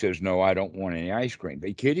shopping, I says, "No, I don't want any ice cream."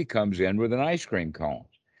 But Kitty comes in with an ice cream cone,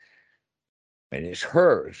 and it's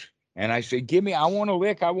hers. And I say, "Give me, I want to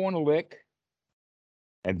lick, I want to lick."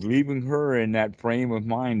 And leaving her in that frame of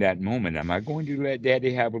mind that moment, am I going to let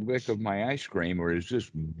Daddy have a lick of my ice cream, or is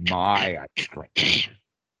this my ice cream?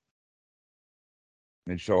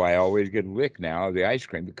 And so I always get a lick now of the ice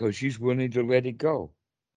cream because she's willing to let it go.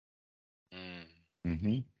 Mm.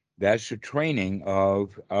 Hmm. That's the training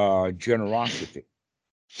of generosity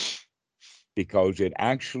because it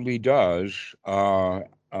actually does,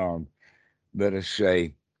 um, let us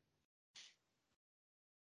say,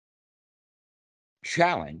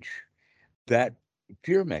 challenge that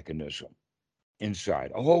fear mechanism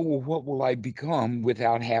inside. Oh, well, what will I become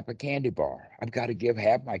without half a candy bar? I've got to give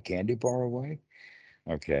half my candy bar away.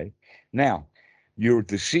 Okay. Now, you're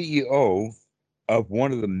the CEO of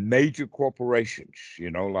one of the major corporations,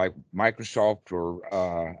 like Microsoft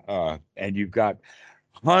and you've got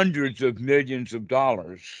hundreds of millions of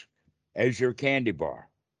dollars as your candy bar.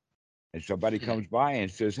 And somebody comes by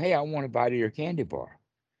and says, "Hey, I want to buy your candy bar."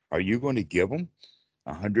 Are you going to give them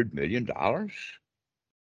 $100 million?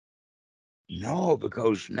 No,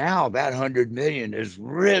 because now that 100 million is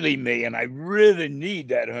really me, and I really need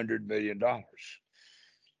that $100 million.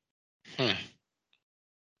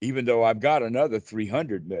 Even though I've got another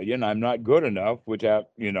 300 million, I'm not good enough without,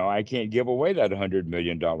 I can't give away that $100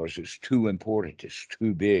 million. It's too important. It's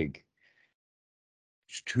too big.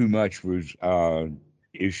 It's too much for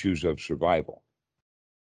issues of survival.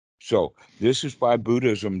 So this is why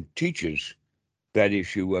Buddhism teaches that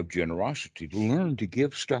issue of generosity, to learn to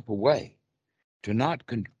give stuff away, to not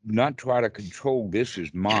try to control this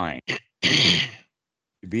is mine,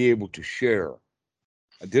 to be able to share.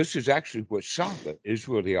 This is actually what Sangha is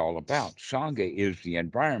really all about. Sangha is the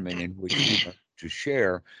environment in which we learn to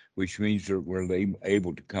share, which means that we're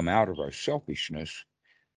able to come out of our selfishness,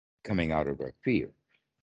 coming out of our fear.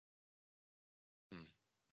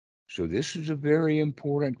 So this is a very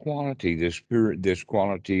important quality, this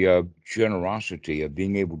quality of generosity, of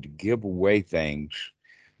being able to give away things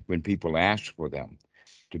when people ask for them,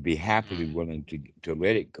 to be happily willing to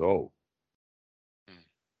let it go.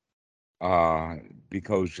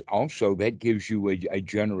 Because also that gives you a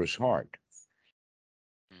generous heart.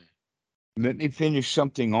 Let me finish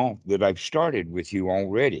something off that I've started with you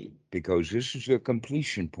already, because this is a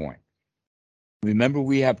completion point. Remember,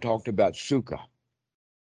 we have talked about sukha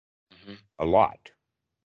a lot.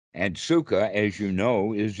 And sukha, as you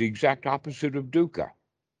know, is the exact opposite of dukkha.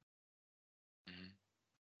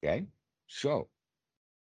 Okay? So,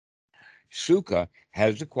 sukha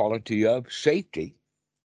has the quality of safety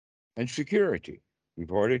and security. We've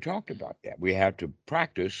already talked about that. We have to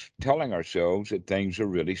practice telling ourselves that things are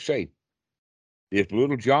really safe. If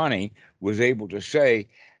little Johnny was able to say,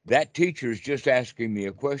 that teacher's just asking me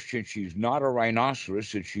a question, she's not a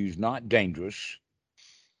rhinoceros, and she's not dangerous,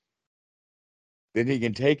 then he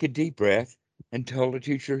can take a deep breath and tell the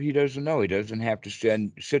teacher he doesn't know. He doesn't have to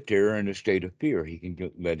sit there in a state of fear. He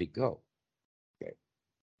can let it go. Okay.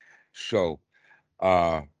 So,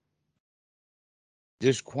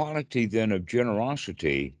 this quality then of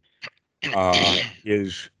generosity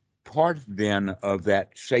is part then of that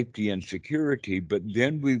safety and security, but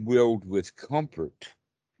then we wield with comfort,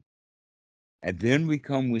 and then we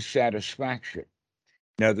come with satisfaction.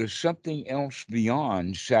 Now, there's something else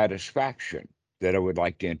beyond satisfaction that I would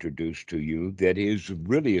like to introduce to you that is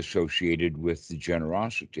really associated with the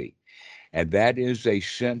generosity, and that is a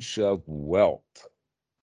sense of wealth,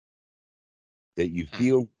 that you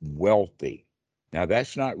feel wealthy. Now,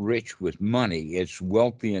 that's not rich with money. It's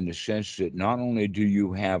wealthy in the sense that not only do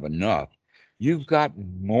you have enough, you've got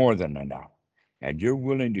more than enough, and you're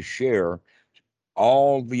willing to share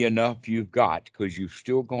all the enough you've got, because you're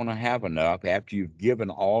still going to have enough after you've given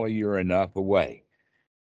all of your enough away.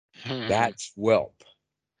 That's wealth.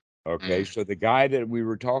 Okay, so the guy that we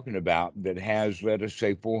were talking about that has, let us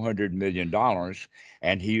say, $400 million,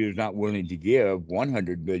 and he is not willing to give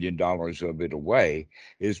 $100 million of it away,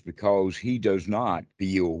 is because he does not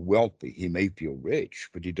feel wealthy. He may feel rich,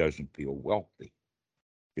 but he doesn't feel wealthy.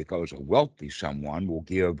 Because a wealthy someone will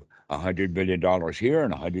give $100 million here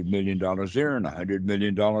and $100 million there and $100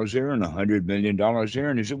 million there and $100 million there.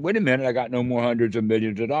 And he said, wait a minute, I got no more hundreds of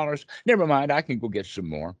millions of dollars. Never mind, I can go get some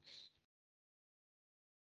more.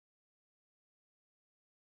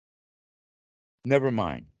 Never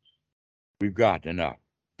mind. We've got enough.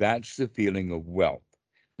 That's the feeling of wealth.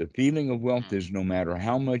 The feeling of wealth is no matter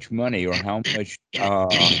how much money or how much,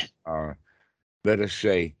 let us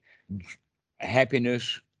say,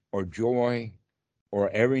 happiness or joy or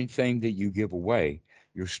everything that you give away,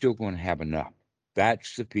 you're still going to have enough.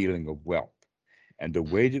 That's the feeling of wealth. And the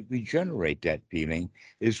way that we generate that feeling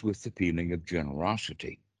is with the feeling of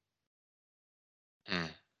generosity.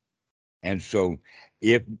 And so,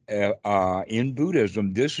 if in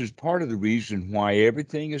Buddhism, this is part of the reason why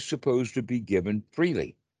everything is supposed to be given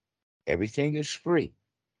freely. Everything is free.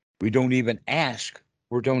 We don't even ask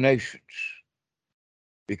for donations,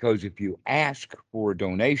 because if you ask for a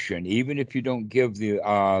donation, even if you don't give the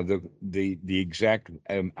exact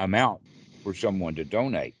amount for someone to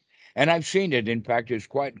donate, and I've seen it. In fact, it's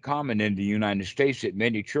quite common in the United States at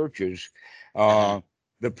many churches. The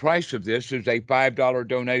price of this is a $5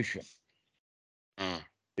 donation.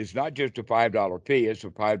 It's not just a $5 fee; it's a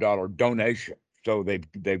 $5 donation. So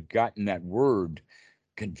they've gotten that word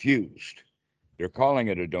confused. They're calling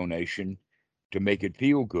it a donation to make it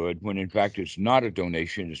feel good, when in fact it's not a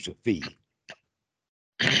donation; it's a fee.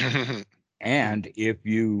 And if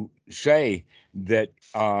you say that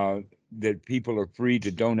that people are free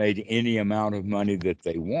to donate any amount of money that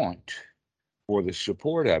they want for the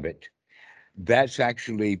support of it, that's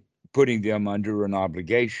actually putting them under an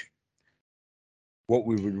obligation. What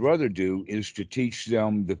we would rather do is to teach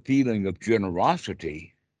them the feeling of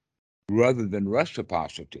generosity rather than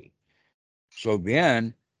reciprocity. So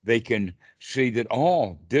then they can see that,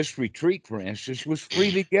 oh, this retreat, for instance, was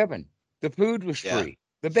freely given. The food was Yeah. free.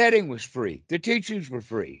 The bedding was free. The teachings were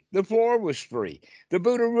free. The floor was free. The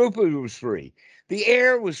Buddha Rupa was free. The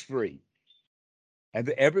air was free. And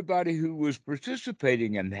everybody who was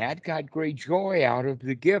participating in that got great joy out of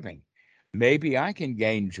the giving. Maybe I can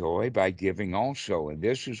gain joy by giving also. And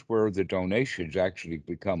this is where the donations actually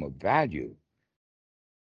become of value,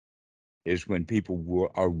 is when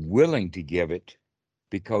people are willing to give it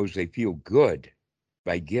because they feel good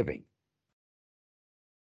by giving.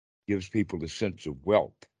 Gives people a sense of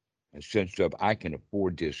wealth, a sense of, I can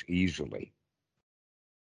afford this easily.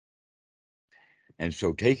 And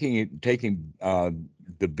so taking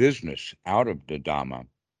the business out of the Dhamma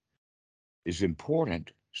is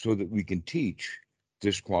important so that we can teach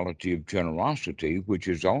this quality of generosity, which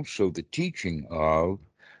is also the teaching of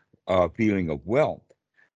a feeling of wealth,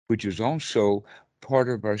 which is also part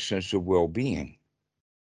of our sense of well-being.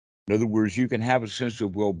 In other words, you can have a sense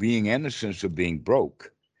of well-being and a sense of being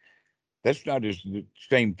broke. That's not as the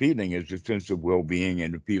same feeling as a sense of well-being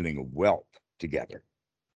and a feeling of wealth together.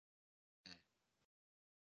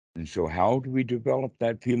 And so how do we develop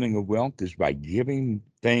that feeling of wealth? Is by giving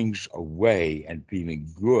things away and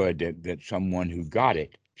feeling good that someone who got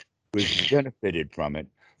it was benefited from it,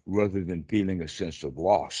 rather than feeling a sense of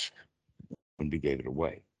loss when we gave it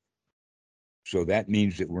away. So that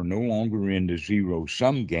means that we're no longer in the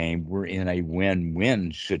zero-sum game. We're in a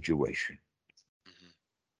win-win situation.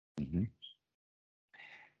 Mm-hmm.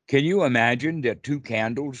 Can you imagine that two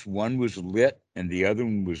candles, one was lit and the other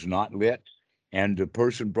one was not lit, and the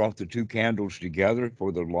person brought the two candles together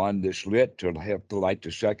for the one that's lit to help to light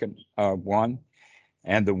the second one,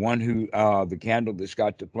 and the one who, the candle that's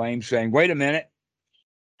got the flame, saying, wait a minute,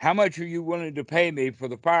 how much are you willing to pay me for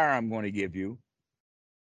the fire I'm going to give you?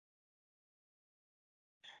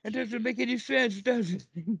 It doesn't make any sense, does it?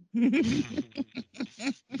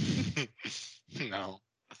 No.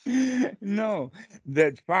 No,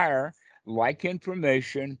 that fire, like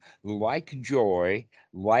information, like joy,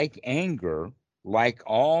 like anger, like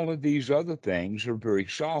all of these other things, are very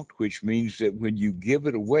soft, which means that when you give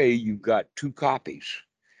it away, you've got two copies.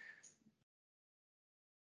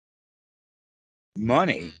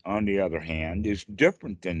 Money, on the other hand, is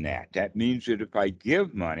different than that. That means that if I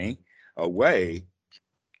give money away,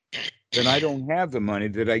 then I don't have the money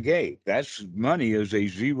that I gave. That's money is a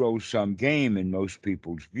zero-sum game in most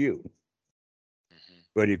people's view.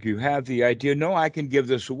 But if you have the idea, no, I can give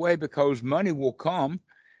this away because money will come,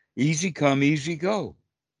 easy come, easy go,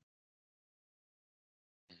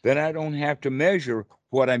 then I don't have to measure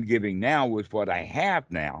what I'm giving now with what I have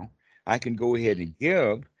now. I can go ahead and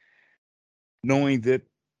give, knowing that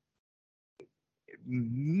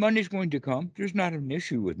money's going to come. There's not an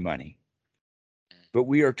issue with money. But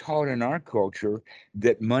we are taught in our culture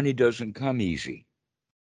that money doesn't come easy.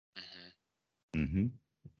 Mm-hmm.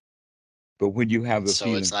 But when you have a So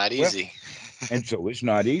feeling it's of not wealth, easy. and so it's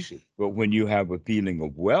not easy. But when you have a feeling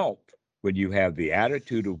of wealth, when you have the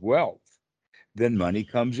attitude of wealth, then money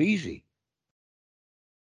comes easy.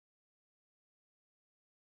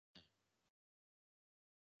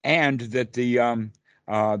 And that the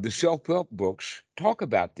self-help books talk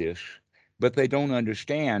about this, but they don't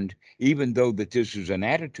understand, even though that this is an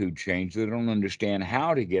attitude change, they don't understand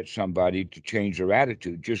how to get somebody to change their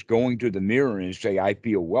attitude. Just going to the mirror and say, I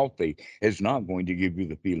feel wealthy, is not going to give you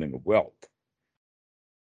the feeling of wealth.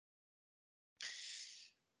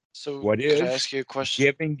 So What could I is? ask you a question?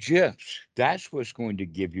 Giving gifts. That's what's going to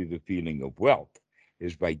give you the feeling of wealth,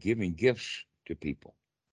 is by giving gifts to people,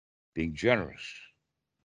 being generous,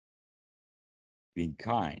 being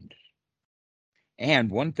kind.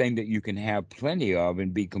 And one thing that you can have plenty of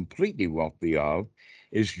and be completely wealthy of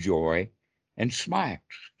is joy and smiles,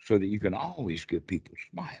 so that you can always give people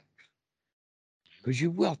smiles. Because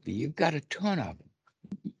you're wealthy, you've got a ton of them.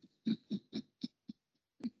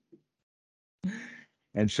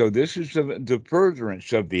 And so this is the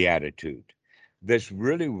furtherance of the attitude that's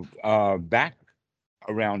really back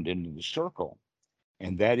around into the circle,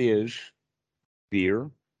 and that is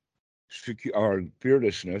fear, or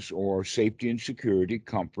fearlessness, or safety and security,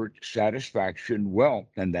 comfort, satisfaction, wealth.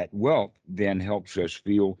 And that wealth then helps us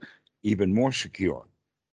feel even more secure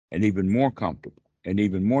and even more comfortable and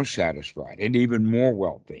even more satisfied and even more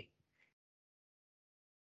wealthy.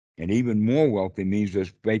 And even more wealthy means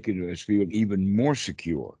us making us feel even more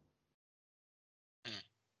secure.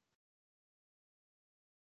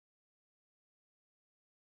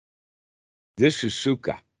 This is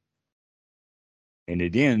sukha, and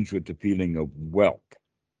it ends with the feeling of wealth.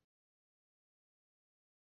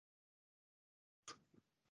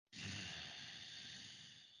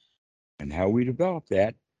 And how we develop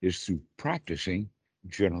that is through practicing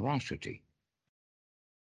generosity.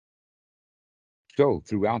 So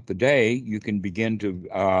throughout the day, you can begin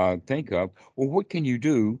to think of, well, what can you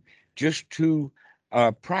do just to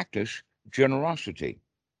practice generosity?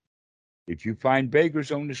 If you find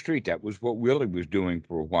beggars on the street, that was what Willie was doing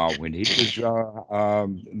for a while when he was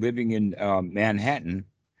living in Manhattan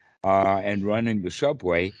and running the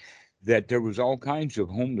subway, that there was all kinds of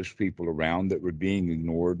homeless people around that were being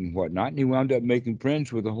ignored and whatnot. And he wound up making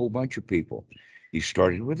friends with a whole bunch of people. He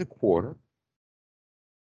started with a quarter.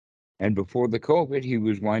 And before the COVID, he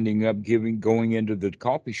was winding up going into the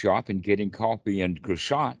coffee shop and getting coffee and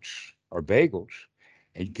croissants or bagels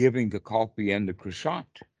and giving the coffee and the croissant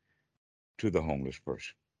to the homeless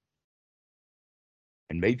person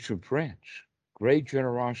and made some friends. Great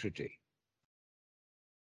generosity.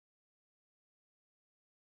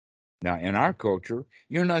 Now, in our culture,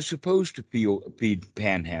 you're not supposed to feed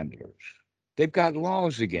panhandlers. They've got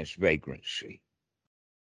laws against vagrancy.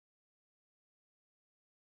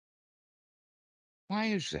 Why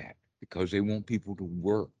is that? Because they want people to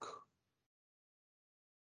work.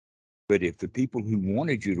 But if the people who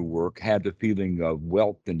wanted you to work had the feeling of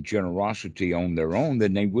wealth and generosity on their own,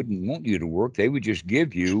 then they wouldn't want you to work. They would just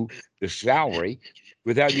give you the salary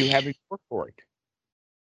without you having to work for it.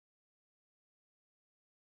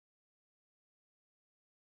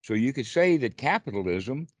 So you could say that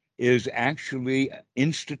capitalism is actually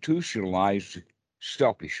institutionalized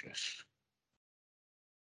selfishness.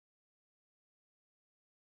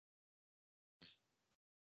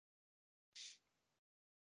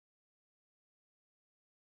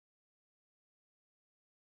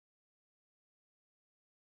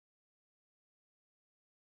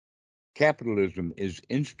 Capitalism is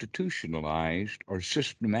institutionalized or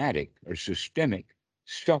systematic or systemic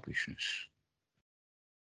selfishness.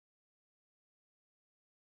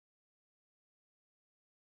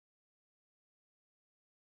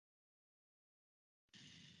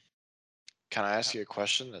 Can I ask you a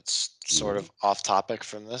question that's sort Sure. of off topic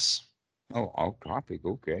from this? Oh, off topic.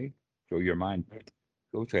 Okay. So your mind,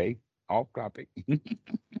 okay, off topic.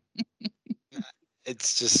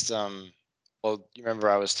 It's just well, you remember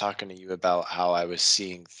I was talking to you about how I was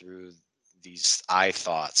seeing through these I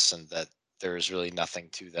thoughts and that there is really nothing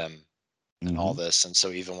to them and all Hmm. this. And so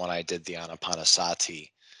even when I did the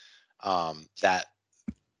Anapanasati, that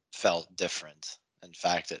felt different. In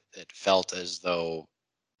fact, it felt as though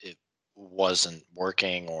it wasn't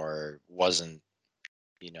working or wasn't,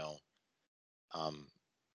 you know, um,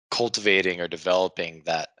 cultivating or developing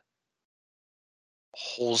that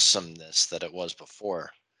wholesomeness that it was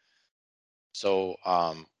before. So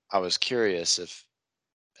I was curious if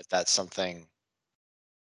that's something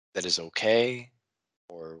that is okay,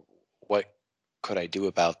 or what could I do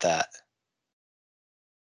about that?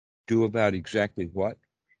 Do about exactly what?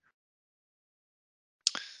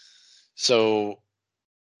 So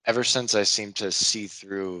ever since I seem to see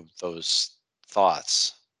through those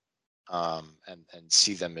thoughts, and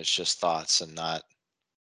see them as just thoughts and not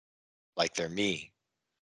like they're me,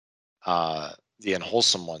 the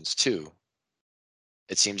unwholesome ones too.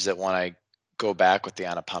 It seems that when I go back with the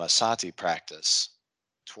Anapanasati practice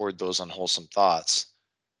toward those unwholesome thoughts,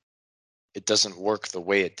 it doesn't work the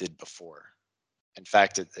way it did before. In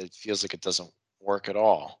fact, it feels like it doesn't work at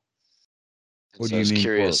all. And What so do I you was mean work?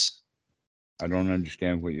 curious. I don't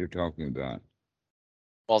understand what you're talking about.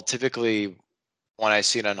 Well, typically when I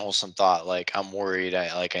see an unwholesome thought, like I'm worried,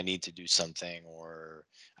 I need to do something, or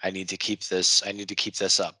I need to keep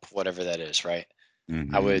this up, whatever that is, right?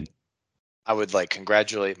 I Hmm. would I would like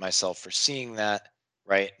congratulate myself for seeing that,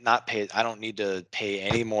 right? Not pay I don't need to pay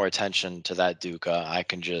any more attention to that dukkha. I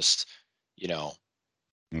can just, you know,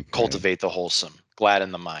 Okay. cultivate the wholesome, glad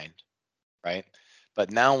in the mind, right?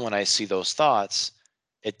 But now when I see those thoughts,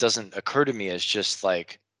 it doesn't occur to me as just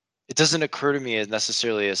like it doesn't occur to me as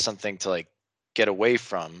necessarily as something to like get away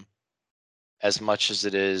from as much as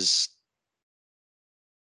it is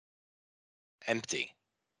empty.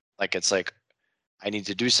 Like it's like I need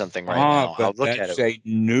to do something right now. But I'll look at it. that's a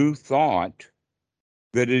new thought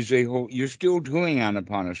that is a whole, you're still doing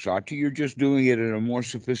anapanasati, you're just doing it at a more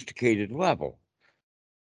sophisticated level.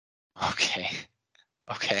 Okay.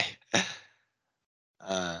 Okay.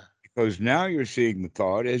 Uh, Because now you're seeing the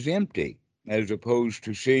thought as empty. as opposed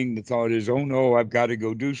to seeing the thought as, oh no, I've got to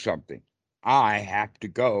go do something. I have to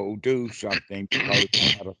go do something because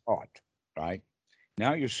I had a thought, right?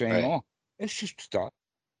 Now you're saying, Right. oh, it's just a thought.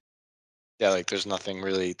 Yeah, like there's nothing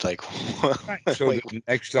really like Right. So like the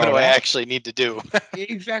next what do thought I out, actually need to do?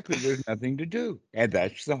 exactly, there's nothing to do. And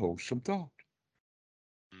that's the wholesome thought.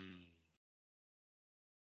 Mm,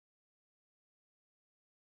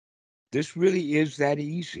 This really is that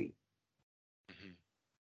easy. mhm.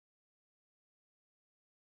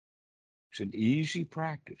 It's an easy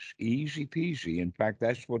practice, easy peasy. In fact,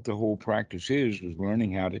 that's what the whole practice is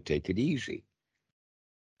learning how to take it easy.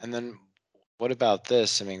 And then what about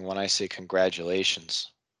this? I mean, when I say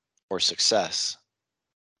congratulations or success,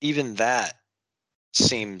 even that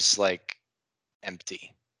seems like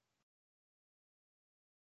empty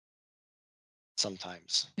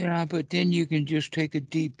sometimes. Yeah, but then you can just take a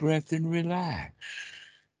deep breath and relax.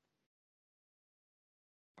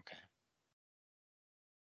 Okay.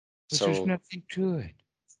 Because there's So nothing to it.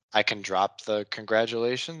 I can drop the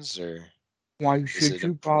congratulations, or Why is should it a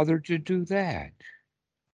you bother to do that?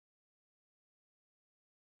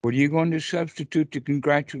 What are you going to substitute the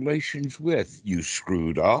congratulations with? You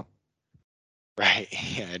screwed up. right?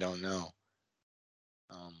 Yeah, I don't know.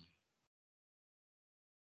 Um,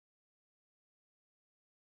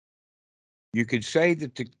 You could say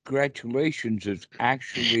that the congratulations is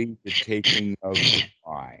actually the taking of the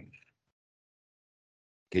prize.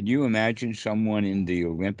 Can you imagine someone in the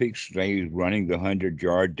Olympics, say, running the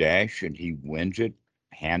 100-yard dash and he wins it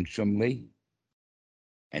handsomely?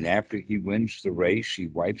 And after he wins the race, he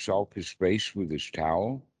wipes off his face with his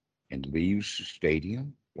towel and leaves the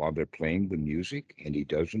stadium while they're playing the music, and he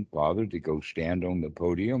doesn't bother to go stand on the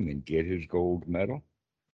podium and get his gold medal?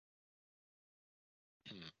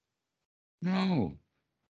 hmm, No.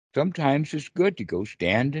 Sometimes it's good to go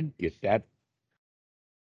stand and get that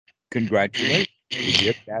congratulation, to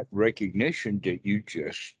get that recognition that you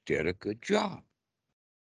just did a good job.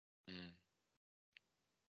 mm,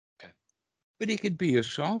 okay. But it could be a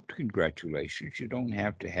soft congratulations. You don't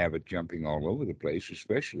have to have it jumping all over the place,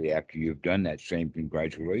 especially after you've done that same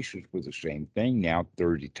congratulations with the same thing now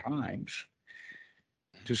 30 times.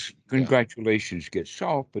 Just Yeah. congratulations get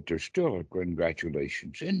soft, but there's still a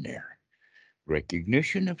congratulations in there.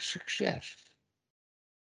 Recognition of success.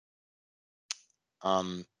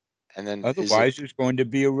 Um, and then is it Otherwise, there's going to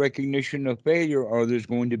be a recognition of failure, or there's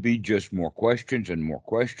going to be just more questions and more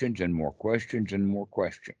questions and more questions and more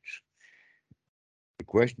questions.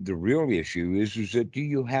 The real issue is that do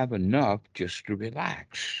you have enough just to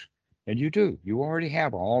relax? And you do. You already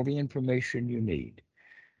have all the information you need,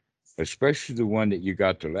 especially the one that you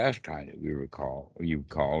got the last time that you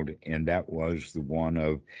called, and that was the one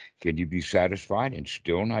of, can you be satisfied and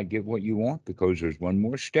still not get what you want? Because there's one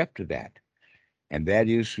more step to that. And that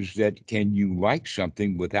is that can you like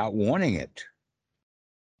something without wanting it?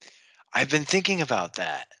 I've been thinking about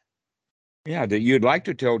that. Yeah, that you'd like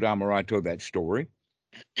to tell Damaranto that story,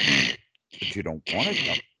 but you don't want to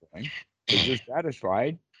tell him because you're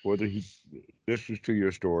satisfied whether he listens to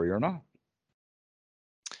your story or not.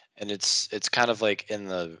 And it's kind of like in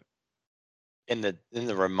the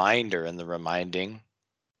reminder, in the reminding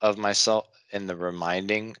of myself, in the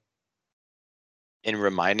reminding in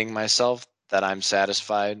reminding myself that I'm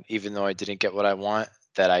satisfied even though I didn't get what I want,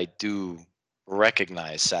 that I do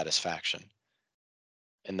recognize satisfaction.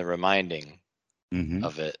 In the reminding Hmm.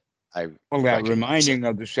 of it, I Well, that recognize it. reminding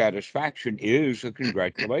of the satisfaction is a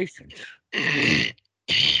congratulations.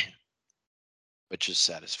 Which is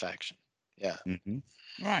satisfaction. Yeah. Hmm.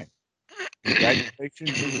 Right.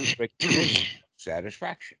 Congratulations is a recognition of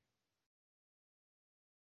satisfaction.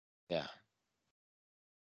 Yeah.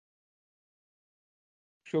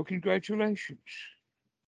 So, congratulations,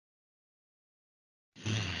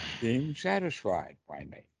 being satisfied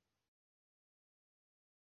finally.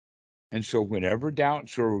 And so, whenever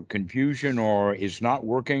doubts or confusion or it's not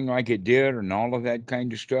working like it did and all of that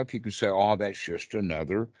kind of stuff, you can say, oh, that's just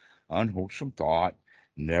another unwholesome thought.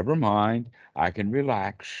 Never mind. I can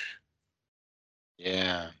relax.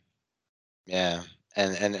 Yeah. Yeah.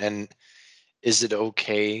 And is it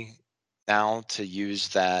okay now to use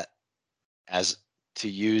that as to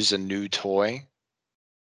use a new toy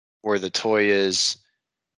where the toy is,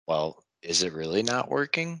 well, is it really not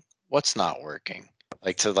working? What's not working?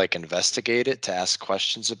 Like to like investigate it, to ask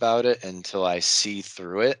questions about it until I see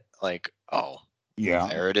through it. Like, oh, Yeah.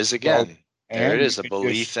 there it is Well, again. There it and you is, a can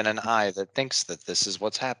just, belief in an I that thinks that this is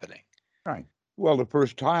what's happening. right. Well, the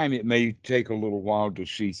first time it may take a little while to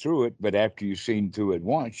see through it, but after you've seen through it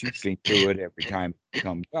once, you've seen through it every time it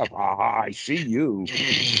comes up. Ah, I see you.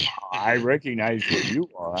 I recognize what you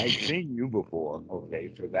are. I've seen you before.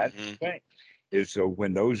 Okay, so that's the thing. Is so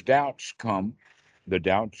when those doubts come, the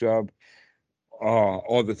doubts of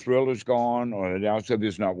or the thrill is gone, or the doubts of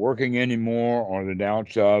it's not working anymore, or the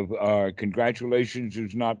doubts of congratulations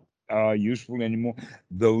is not useful anymore.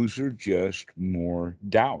 Those are just more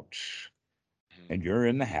doubts. And you're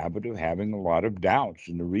in the habit of having a lot of doubts.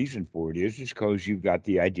 And the reason for it is because you've got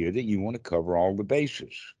the idea that you want to cover all the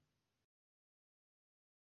bases.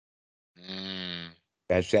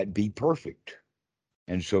 That's that be perfect.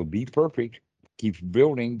 And so be perfect keeps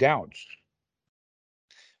building doubts.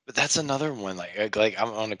 But that's another one. Like I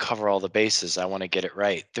want to cover all the bases. I want to get it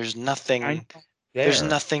right. There's nothing. There's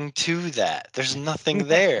nothing to that. There's nothing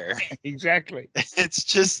there. Exactly. It's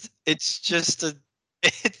just a.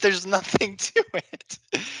 There's nothing to it.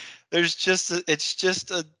 There's just a. It's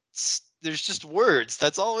just a. There's just words.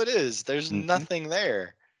 That's all it is. There's nothing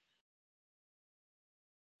there.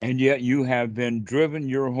 And yet you have been driven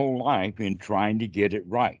your whole life in trying to get it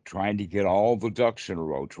right, trying to get all the ducks in a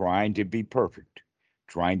row, trying to be perfect,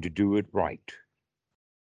 trying to do it right.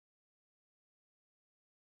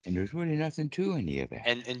 And there's really nothing to any of that.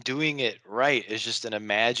 And doing it right is just an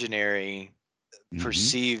imaginary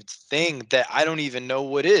perceived thing that I don't even know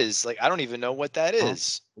what is. Like I don't even know what that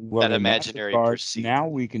is. Well, That in that imaginary regard, perceived. now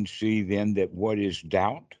we can see then that what is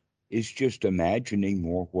doubt is just imagining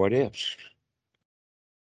more what ifs.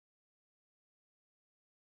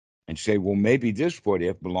 And say, well, maybe this what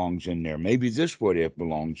if belongs in there. Maybe this what if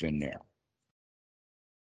belongs in there.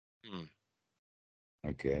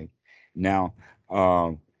 Okay. Now,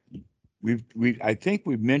 I think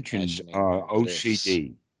we've mentioned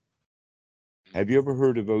OCD. Have you ever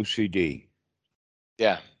heard of OCD?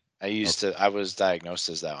 Yeah, I was diagnosed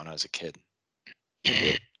as that when I was a kid.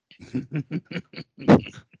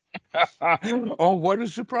 Oh, what a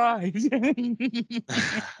surprise.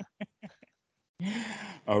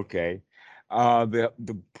 Okay.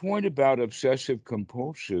 The point about obsessive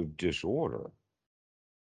compulsive disorder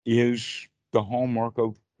is the hallmark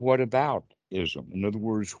of whataboutism. In other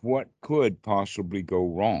words, what could possibly go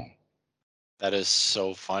wrong? That is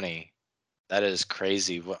so funny. That is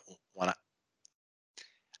crazy. When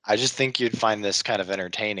I just think you'd find this kind of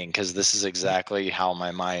entertaining because this is exactly how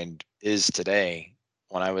my mind is today.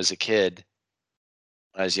 When I was a kid,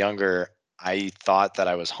 when I was younger, I thought that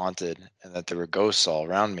I was haunted and that there were ghosts all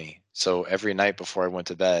around me. So every night before I went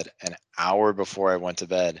to bed, an hour before I went to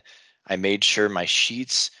bed, I made sure my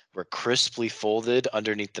sheets were crisply folded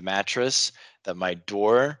underneath the mattress, that my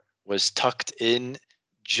door was tucked in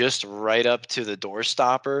just right up to the door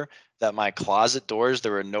stopper, that my closet doors,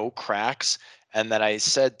 there were no cracks, and that I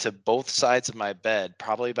said to both sides of my bed,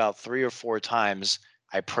 probably about 3 or 4 times,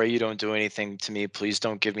 I pray you don't do anything to me. Please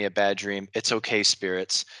don't give me a bad dream. It's okay,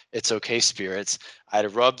 spirits. It's okay, spirits.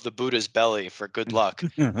 I'd rub the Buddha's belly for good luck.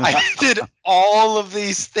 I did all of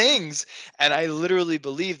these things. And I literally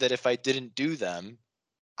believe that if I didn't do them,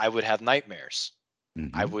 I would have nightmares.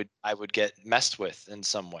 I would get messed with in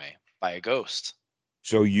some way by a ghost.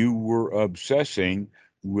 So you were obsessing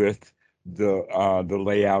with the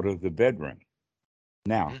layout of the bedroom.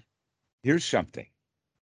 Now, here's something.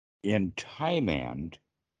 In Thailand,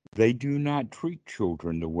 they do not treat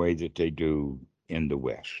children the way that they do in the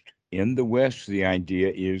West. In the West, the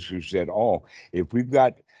idea is that if we've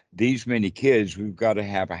got these many kids, we've got to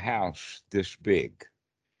have a house this big.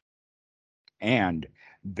 And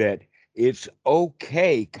that it's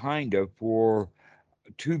okay kind of for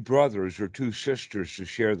two brothers or two sisters to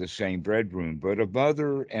share the same bedroom, but a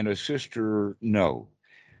mother and a sister, no.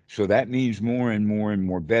 So that means more and more and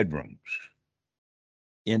more bedrooms.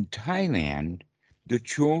 In Thailand, the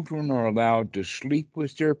children are allowed to sleep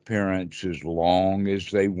with their parents as long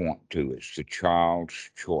as they want to. It's the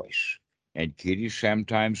child's choice. And Kitty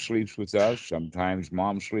sometimes sleeps with us. Sometimes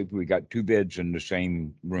mom sleeps. We got two beds in the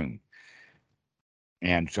same room.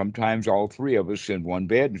 And sometimes all three of us in one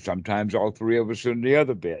bed, and sometimes all three of us in the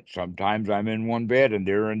other bed. Sometimes I'm in one bed and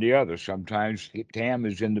they're in the other. Sometimes Tam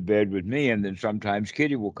is in the bed with me, and then sometimes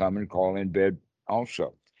Kitty will come and call in bed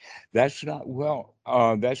also. That's not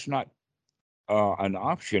an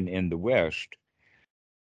option in the West.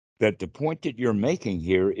 That the point that you're making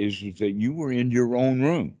here is that you were in your own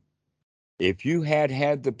room. If you had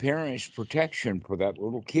had the parents' protection for that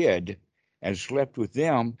little kid and slept with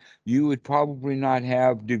them, you would probably not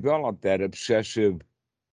have developed that obsessive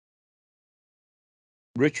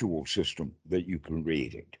ritual system that you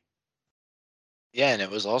created. Yeah, and it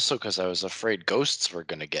was also because I was afraid ghosts were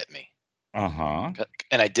going to get me. Uh-huh.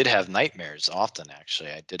 And I did have nightmares often,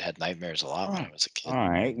 actually. I did have nightmares a lot when I was a All kid.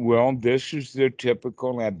 right. Well, this is the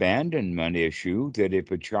typical abandonment issue that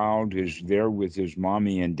if a child is there with his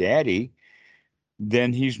mommy and daddy,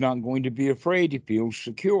 then he's not going to be afraid. He feels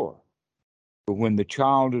secure. But when the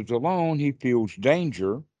child is alone, he feels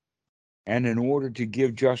danger. And in order to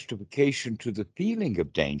give justification to the feeling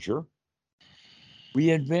of danger,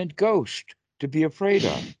 we invent ghosts to be afraid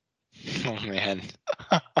of. Oh man.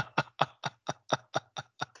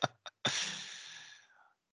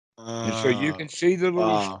 And so you can see the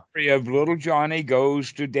little Wow. story of little Johnny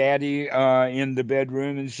goes to daddy in the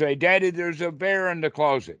bedroom and say, Daddy, there's a bear in the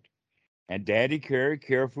closet. And Daddy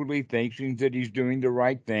carefully thinking that he's doing the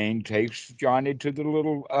right thing, takes Johnny to the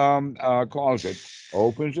little closet,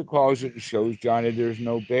 opens the closet and shows Johnny there's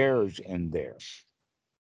no bears in there.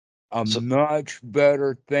 A So much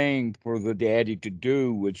better thing for the daddy to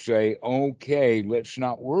do would say, okay, let's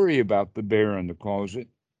not worry about the bear in the closet.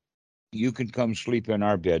 You can come sleep in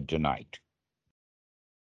our bed tonight.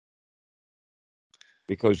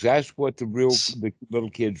 Because that's what the little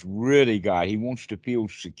kid's really got. He wants to feel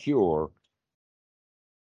secure.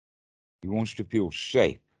 He wants to feel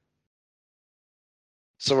safe.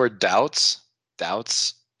 so are doubts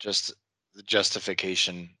just the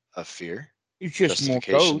justification of fear? It's just more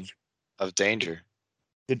Justification ghost. of danger.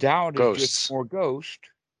 The doubt is just Ghosts more ghost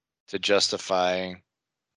to justify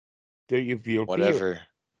that you feel fear. whatever.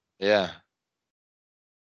 Yeah.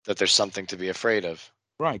 That there's something to be afraid of.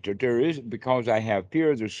 Right. That there is, because I have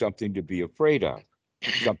fear, there's something to be afraid of,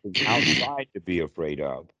 something outside to be afraid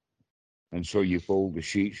of. And so you fold the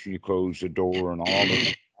sheets, you close the door, and all of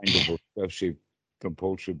that kind of obsessive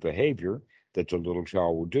compulsive behavior that the little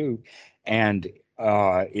child will do. And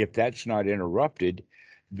if that's not interrupted,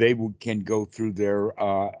 can go through their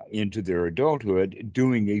into their adulthood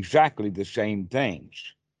doing exactly the same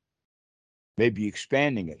things, maybe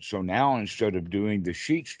expanding it. So now instead of doing the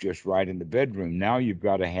sheets just right in the bedroom, now you've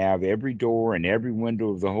got to have every door and every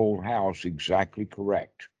window of the whole house exactly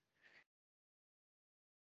correct.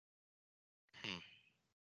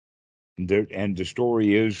 And the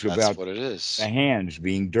story is That's about what it the is. hands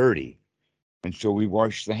being dirty. And so we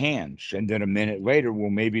wash the hands. And then a minute later,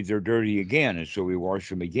 well, maybe they're dirty again. And so we wash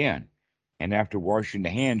them again. And after washing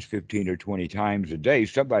the hands 15 or 20 times a day,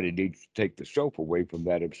 somebody needs to take the soap away from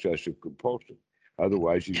that obsessive compulsive.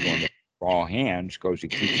 Otherwise, he's going to raw hands because he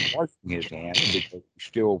keeps washing his hands because he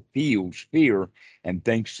still feels fear and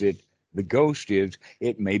thinks that the ghost is,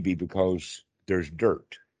 it may be because there's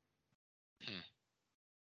dirt.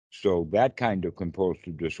 So that kind of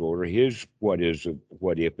compulsive disorder, his what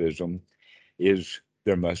ifism is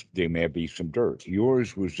there may be some dirt.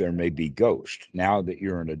 Yours was there may be ghost. Now that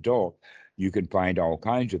you're an adult, you can find all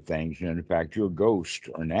kinds of things. And in fact, your ghosts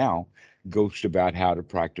are now ghosts about how to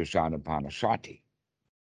practice anapanasati.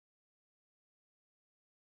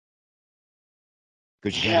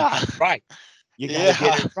 Because you gotta get Yeah. it right. You gotta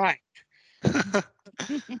get Yeah. it right.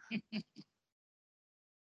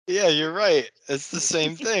 Yeah, you're right. It's the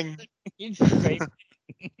same thing. It's the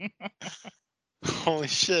same. Holy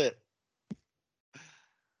shit.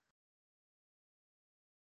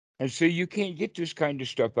 And so you can't get this kind of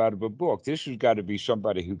stuff out of a book. This has got to be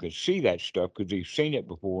somebody who can see that stuff because they've seen it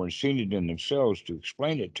before and seen it in themselves to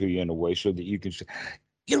explain it to you in a way so that you can say,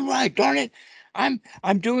 "You're right, darn it! I'm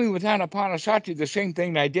doing with Anapanasati the same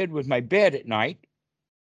thing I did with my bed at night.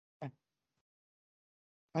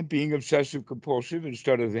 I'm being obsessive compulsive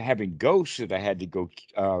instead of having ghosts that I had to go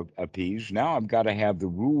appease. Now I've got to have the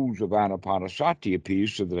rules of Anapanasati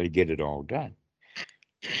appeased so that I get it all done."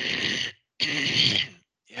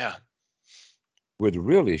 Yeah. Where the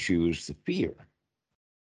real issue is the fear.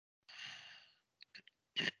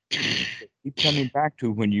 Keep coming back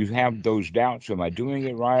to when you have those doubts, am I doing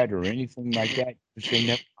it right or anything like that? You say,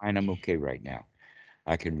 never mind, I'm okay right now.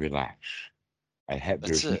 I can relax. That's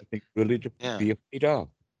There's it. nothing really to Yeah. be afraid of.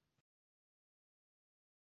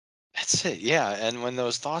 That's it. Yeah. And when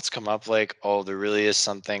those thoughts come up, like, oh, there really is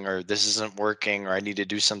something, or this isn't working, or I need to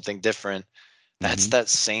do something different, that's Mm-hmm. that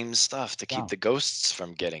same stuff to keep Yeah. the ghosts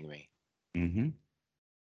from getting me. Mm-hmm.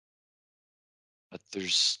 But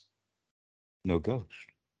No ghost.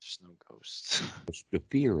 there's no ghosts. It's the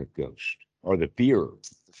fear of ghost or the fear.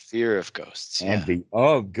 The fear of ghosts. And Yeah. the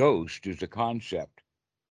of ghost is a concept.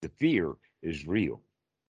 The fear is real.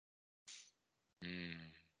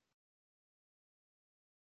 Mm.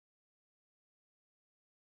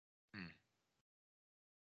 Mm.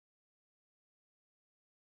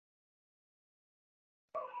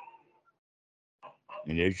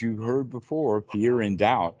 And as you heard before, fear and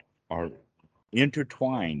doubt are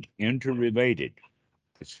intertwined, interrelated,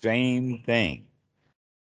 the same thing.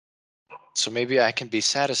 So maybe I can be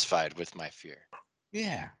satisfied with my fear.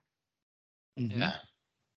 Yeah. hmm Yeah.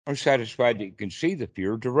 Or satisfied that you can see the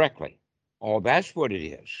fear directly. Oh, that's what it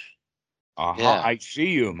is. Aha, Yeah. I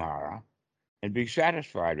see you, Mara. And be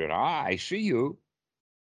satisfied with, I see you.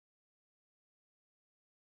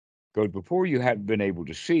 Because before you hadn't been able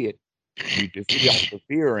to see it, you just felt the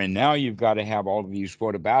fear. And now you've got to have all of these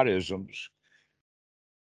whataboutisms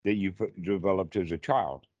that you developed as a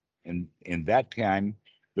child. And in that time,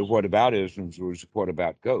 the whataboutisms was what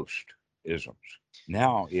about ghost isms.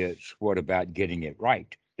 Now it's what about getting it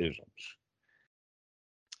right isms.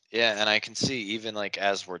 Yeah, and I can see even like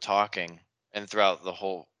as we're talking and throughout the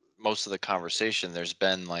whole most of the conversation, there's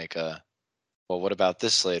been like a, well, what about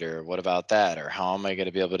this later? Or what about that? Or how am I going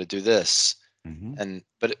to be able to do this? hmm And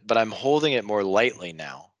but I'm holding it more lightly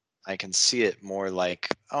now. I can see it more like,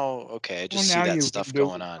 oh, okay, I Well, just see now that you can stuff do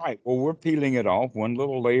going it on. right. Well, we're peeling it off one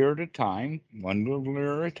little layer at a time, one little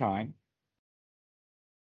layer at a time.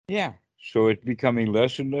 Yeah. So it's becoming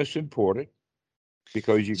less and less important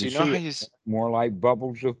because you So can you know see how it you more like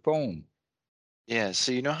bubbles of foam. yeah,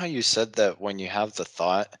 so you know how you said that when you have the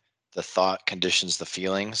thought conditions the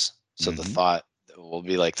feelings. So the hmm thought will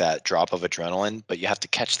be like that drop of adrenaline, but you have to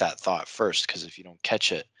catch that thought first because if you don't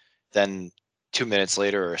catch it, then 2 minutes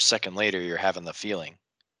later or a second later you're having the feeling,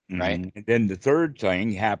 right? And then the third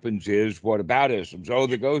thing happens is whataboutisms. Oh,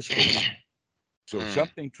 the ghost will come. So Mm,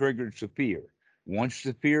 something triggers the fear. Once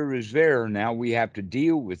the fear is there, now we have to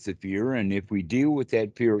deal with the fear. And if we deal with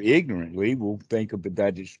that fear ignorantly, we'll think of it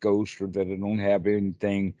that it's ghost or that I don't have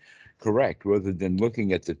anything correct, rather than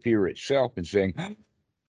looking at the fear itself and saying,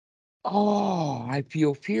 oh, I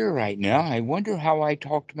feel fear right now. I wonder how I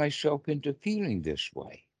talked myself into feeling this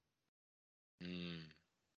way. mm.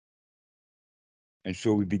 And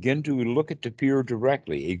so we begin to look at the fear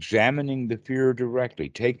directly, examining the fear directly,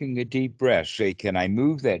 taking a deep breath, say, can I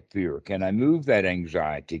move that fear? Can I move that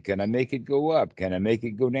anxiety? Can I make it go up? Can I make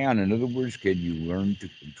it go down? In other words, can you learn to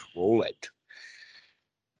control it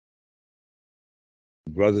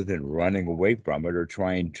rather than running away from it or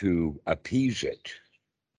trying to appease it?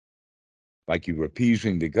 Like you're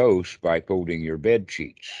appeasing the ghost by folding your bed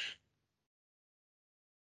sheets.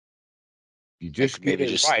 You just Like get maybe it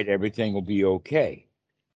just right, everything will be okay.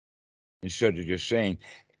 Instead of just saying,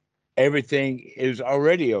 everything is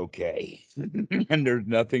already okay and there's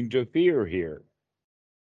nothing to fear here.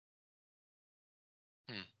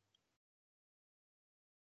 hmm.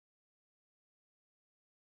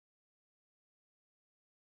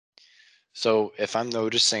 So if I'm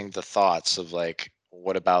noticing the thoughts of like,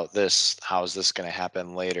 what about this? How is this going to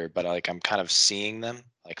happen later? But like I'm kind of seeing them,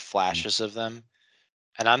 like flashes of them.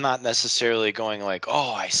 And I'm not necessarily going like,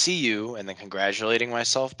 "Oh, I see you," and then congratulating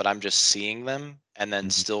myself, but I'm just seeing them and then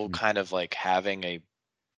still Mhm. kind of like having a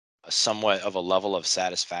somewhat of a level of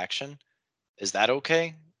satisfaction. Is that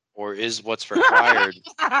okay? Or is what's required?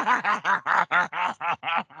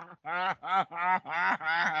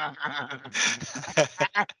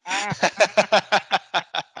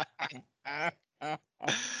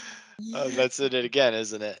 Oh, that's it again,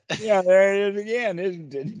 isn't it? Yeah, there it is again,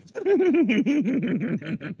 isn't it?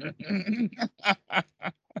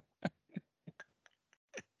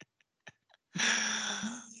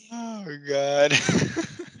 Oh God.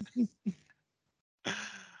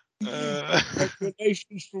 Uh,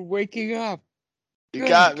 Congratulations for waking up. you Good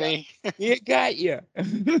got God, me. it got you.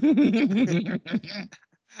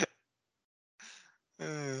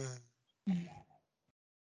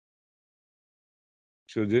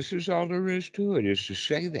 So this is all there is to it, is to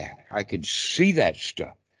say that. I can see that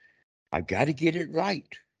stuff. I've got to get it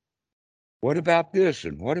right. What about this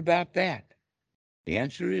and what about that? The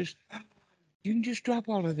answer is you can just drop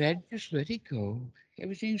all of that, just let it go.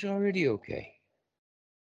 Everything's already okay.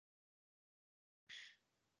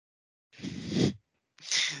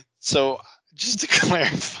 So just to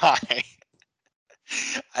clarify,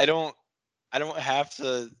 I don't I don't have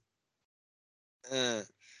to uh,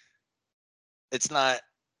 it's not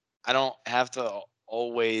I don't have to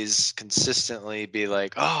always consistently be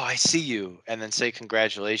like, "Oh, I see you," and then say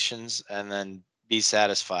congratulations and then be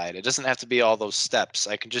satisfied. It doesn't have to be all those steps.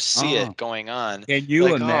 I can just see Ah, it going on. can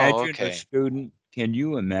you Like, "Oh, imagine a okay." student? Can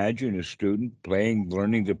you imagine a student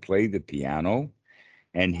learning to play the piano,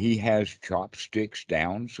 and he has chopsticks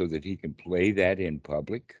down so that he can play that in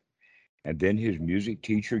public? And then his music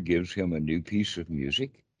teacher gives him a new piece of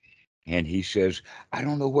music, and he says, I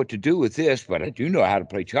don't know what to do with this, but I do know how to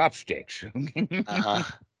play chopsticks. Uh-huh.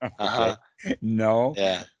 Okay. Uh-huh. No,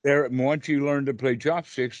 Yeah. once you learn to play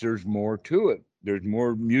chopsticks, there's more to it. There's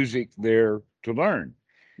more music there to learn.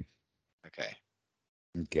 Okay.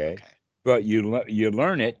 Okay. Okay. But you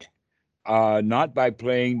learn it Not by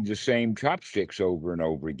playing the same chopsticks over and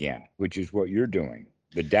over again, which is what you're doing.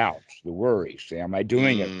 The doubts, the worries. Say, am I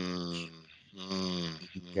doing it?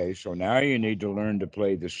 Okay, so now you need to learn to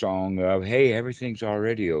play the song of, hey, everything's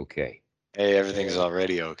already okay. Hey, everything's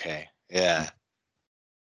already okay. Yeah.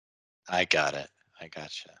 I got it. I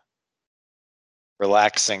gotcha.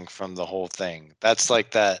 Relaxing from the whole thing. That's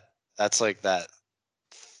like that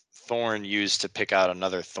thorn used to pick out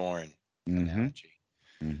another thorn analogy.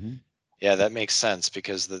 Mm-hmm. Yeah, that makes sense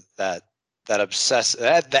because that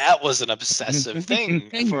was an obsessive thing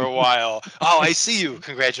for a while. Oh, I see you.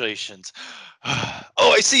 Congratulations.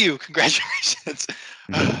 Oh, I see you. Congratulations.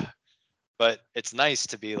 But it's nice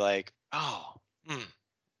to be like, oh,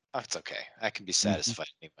 it's okay. I can be satisfied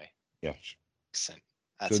anyway. Yes.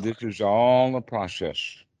 That's So this hard. is all a process.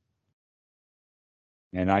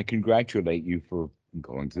 And I congratulate you for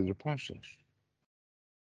going through the process.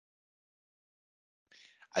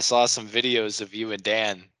 I saw some videos of you and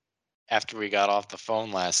Dan after we got off the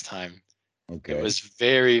phone last time. Okay. It was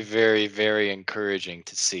very, very, very encouraging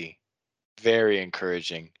to see. Very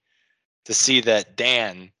encouraging to see that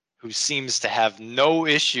Dan, who seems to have no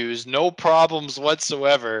issues, no problems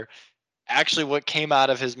whatsoever, actually what came out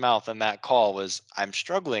of his mouth in that call was, I'm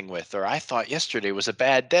struggling with, or I thought yesterday was a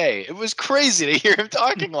bad day. It was crazy to hear him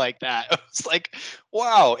talking like that. It was like,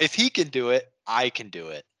 wow, if he can do it, I can do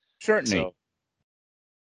it. Certainly. So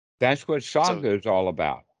that's what Saga is all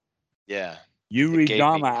about. Yeah. You read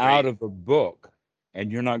Dhamma out of a book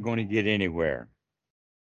and you're not going to get anywhere.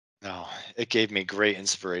 No, it gave me great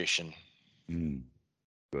inspiration.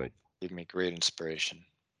 Good. Gave me great inspiration.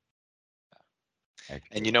 Excellent.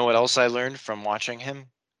 And you know what else I learned from watching him?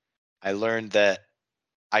 I learned that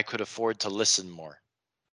I could afford to listen more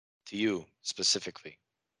to you specifically,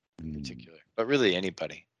 in particular, but really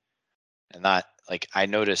anybody. And not like I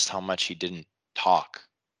noticed how much he didn't talk,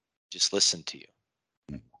 just listened to you.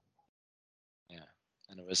 Yeah,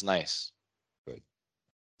 and it was nice. Good.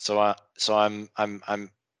 So I'm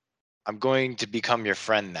going to become your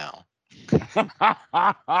friend now.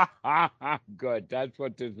 Good. That's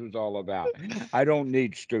what this is all about. I don't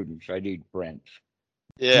need students. I need friends.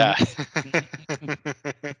 Yeah.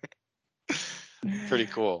 Pretty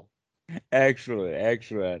cool. Excellent.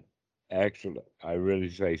 Excellent. Excellent. I really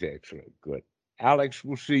say excellent. Good. Alex,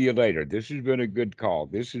 we'll see you later. This has been a good call.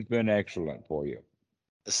 This has been excellent for you.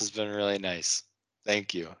 This has been really nice.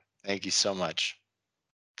 Thank you. Thank you so much.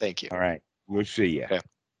 Thank you. All right. We'll see you. Okay.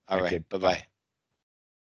 All right. Bye-bye.